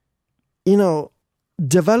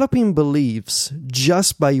 Developing beliefs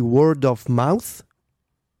just by word of mouth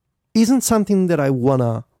isn't something that I want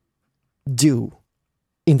to do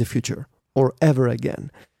in the future or ever again.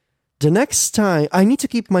 The next time, I need to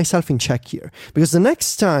keep myself in check here, because the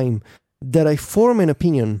next time that I form an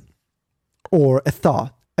opinion or a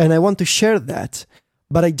thought and I want to share that,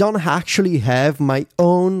 but I don't actually have my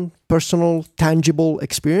own personal, tangible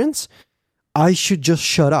experience, I should just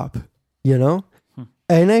shut up,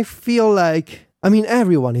 And I feel like,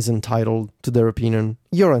 everyone is entitled to their opinion.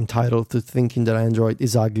 You're entitled to thinking that Android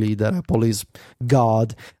is ugly, that Apple is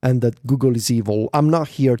God, and that Google is evil. I'm not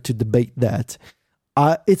here to debate that.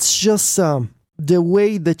 It's just the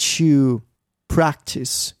way that you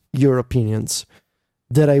practice your opinions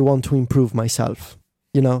that I want to improve myself,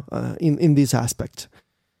 in this aspect.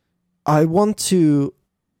 I want to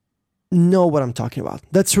know what I'm talking about.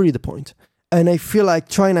 That's really the point. And I feel like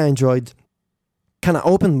trying Android kind of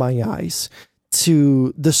opened my eyes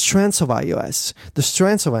to the strengths of iOS, the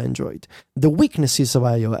strengths of Android, the weaknesses of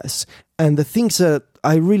iOS, and the things that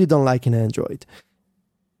I really don't like in Android.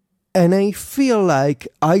 And I feel like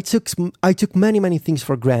I took many things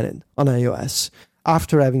for granted on iOS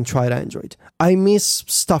after having tried Android. I miss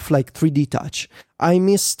stuff like 3D Touch. I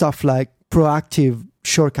miss stuff like proactive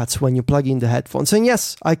shortcuts when you plug in the headphones. And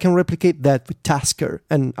yes, I can replicate that with Tasker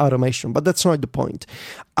and automation, but that's not the point.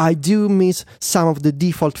 I do miss some of the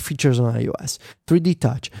default features on iOS. 3D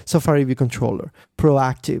Touch, Safari View Controller,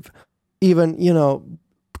 Proactive, even,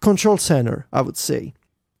 Control Center, I would say.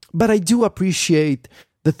 But I do appreciate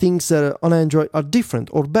the things that on Android are different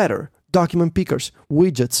or better. Document pickers,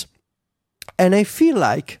 widgets. And I feel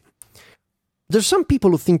like there's some people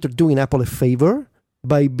who think they're doing Apple a favor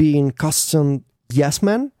by being custom yes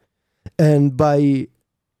men and by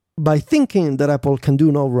thinking that Apple can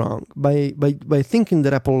do no wrong, by thinking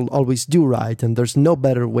that Apple always do right and there's no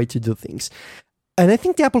better way to do things. And I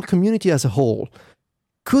think the Apple community as a whole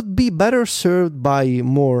could be better served by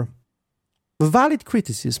more valid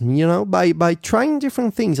criticism, by trying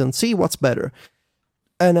different things and see what's better.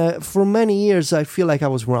 And for many years, I feel like I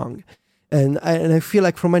was wrong. And I feel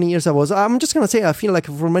like for many years I'm just going to say, I feel like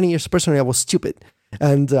for many years personally I was stupid.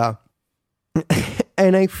 And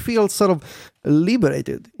and I feel sort of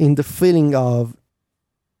liberated in the feeling of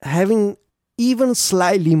having even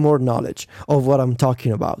slightly more knowledge of what I'm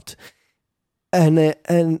talking about. And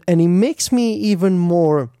it makes me even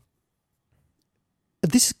more,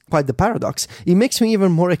 this is quite the paradox, it makes me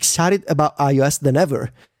even more excited about iOS than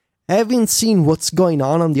ever. Having seen what's going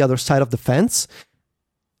on the other side of the fence,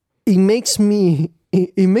 it makes me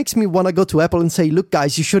want to go to Apple and say, look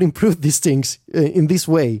guys, you should improve these things in this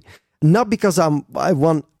way. Not because I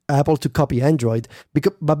want Apple to copy Android,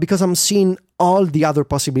 but because I'm seeing all the other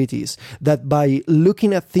possibilities that by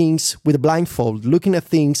looking at things with a blindfold, looking at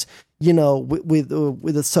things, with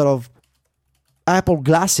a sort of Apple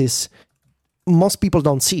glasses, most people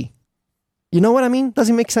don't see. You know what I mean? Does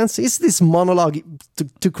it make sense? Is this monologue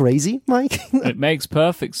too crazy, Mike? It makes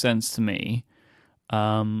perfect sense to me.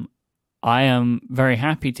 I am very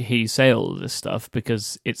happy to hear you say all of this stuff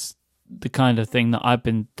because it's the kind of thing that I've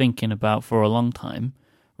been thinking about for a long time,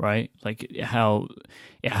 right? Like how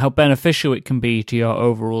beneficial it can be to your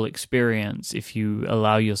overall experience if you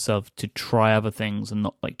allow yourself to try other things and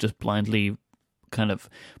not like just blindly kind of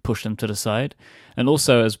push them to the side. And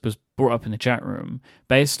also, as was brought up in the chat room,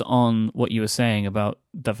 based on what you were saying about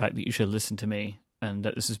the fact that you should listen to me and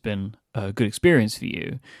that this has been a good experience for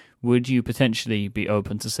you, would you potentially be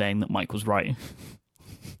open to saying that Mike was right?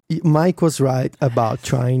 Mike was right about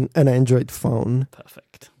trying an Android phone.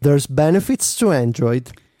 Perfect. There's benefits to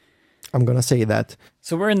Android. I'm going to say that.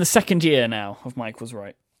 So we're in the second year now of Mike was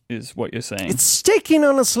right, is what you're saying. It's taking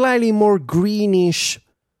on a slightly more greenish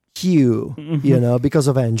hue, because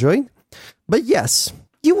of Android. But yes,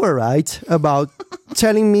 you were right about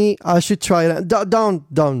telling me I should try it.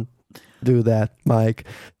 Don't do that, Mike.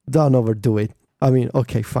 Don't overdo it. I mean,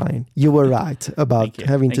 okay, fine. You were right about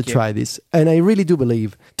having to try this. And I really do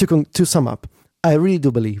believe, to sum up, I really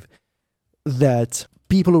do believe that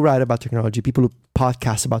people who write about technology, people who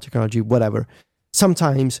podcast about technology, whatever,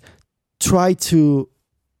 sometimes try to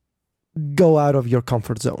go out of your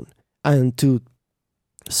comfort zone and to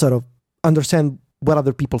sort of understand what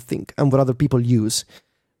other people think and what other people use.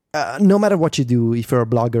 No matter what you do, if you're a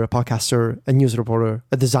blogger, a podcaster, a news reporter,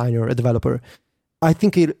 a designer, a developer, I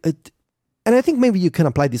think and I think maybe you can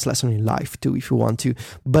apply this lesson in life too if you want to,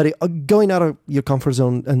 but going out of your comfort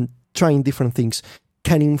zone and trying different things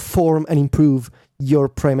can inform and improve your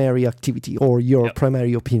primary activity or your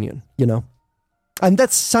primary opinion, And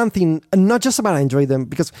that's something, not just about Android,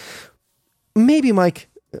 because maybe Mike,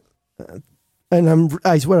 and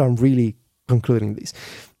I swear I'm really concluding this,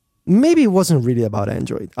 maybe it wasn't really about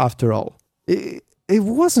Android after all. It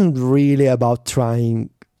wasn't really about trying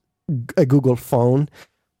a Google phone,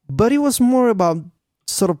 but it was more about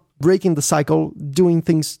sort of breaking the cycle, doing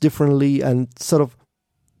things differently, and sort of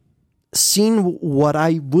seeing what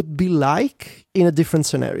I would be like in a different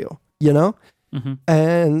scenario, Mm-hmm.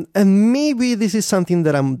 And maybe this is something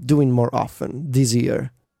that I'm doing more often this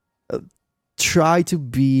year. Try to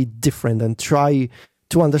be different and try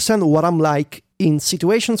to understand what I'm like in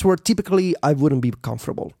situations where typically I wouldn't be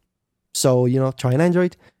comfortable. So, try an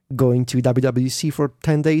Android, going to WWDC for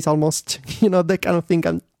 10 days almost, that kind of thing.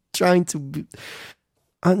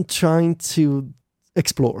 I'm trying to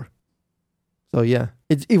explore. So yeah,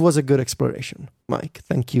 it was a good exploration, Mike.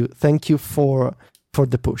 Thank you for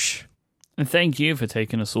the push. And thank you for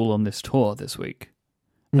taking us all on this tour this week.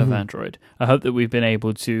 of Android. I hope that we've been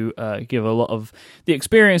able to give a lot of the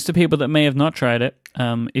experience to people that may have not tried it.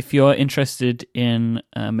 If you're interested in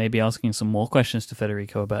maybe asking some more questions to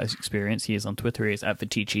Federico about his experience, he is on Twitter. He is at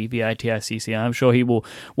Viticci, Viticci. I'm sure he will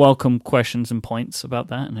welcome questions and points about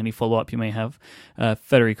that and any follow-up you may have.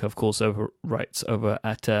 Federico, of course, writes over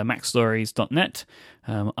at macstories.net.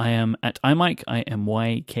 I am at iMyke,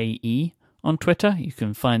 IMYKE, on Twitter. You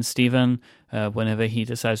can find Stephen whenever he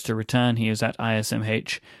decides to return. He is at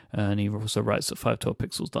ISMH, and he also writes at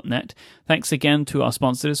 512pixels.net. Thanks again to our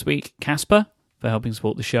sponsor this week, Casper, for helping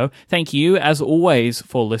support the show. Thank you, as always,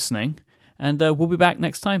 for listening, and we'll be back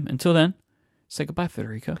next time. Until then, say goodbye,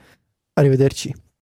 Federico. Arrivederci.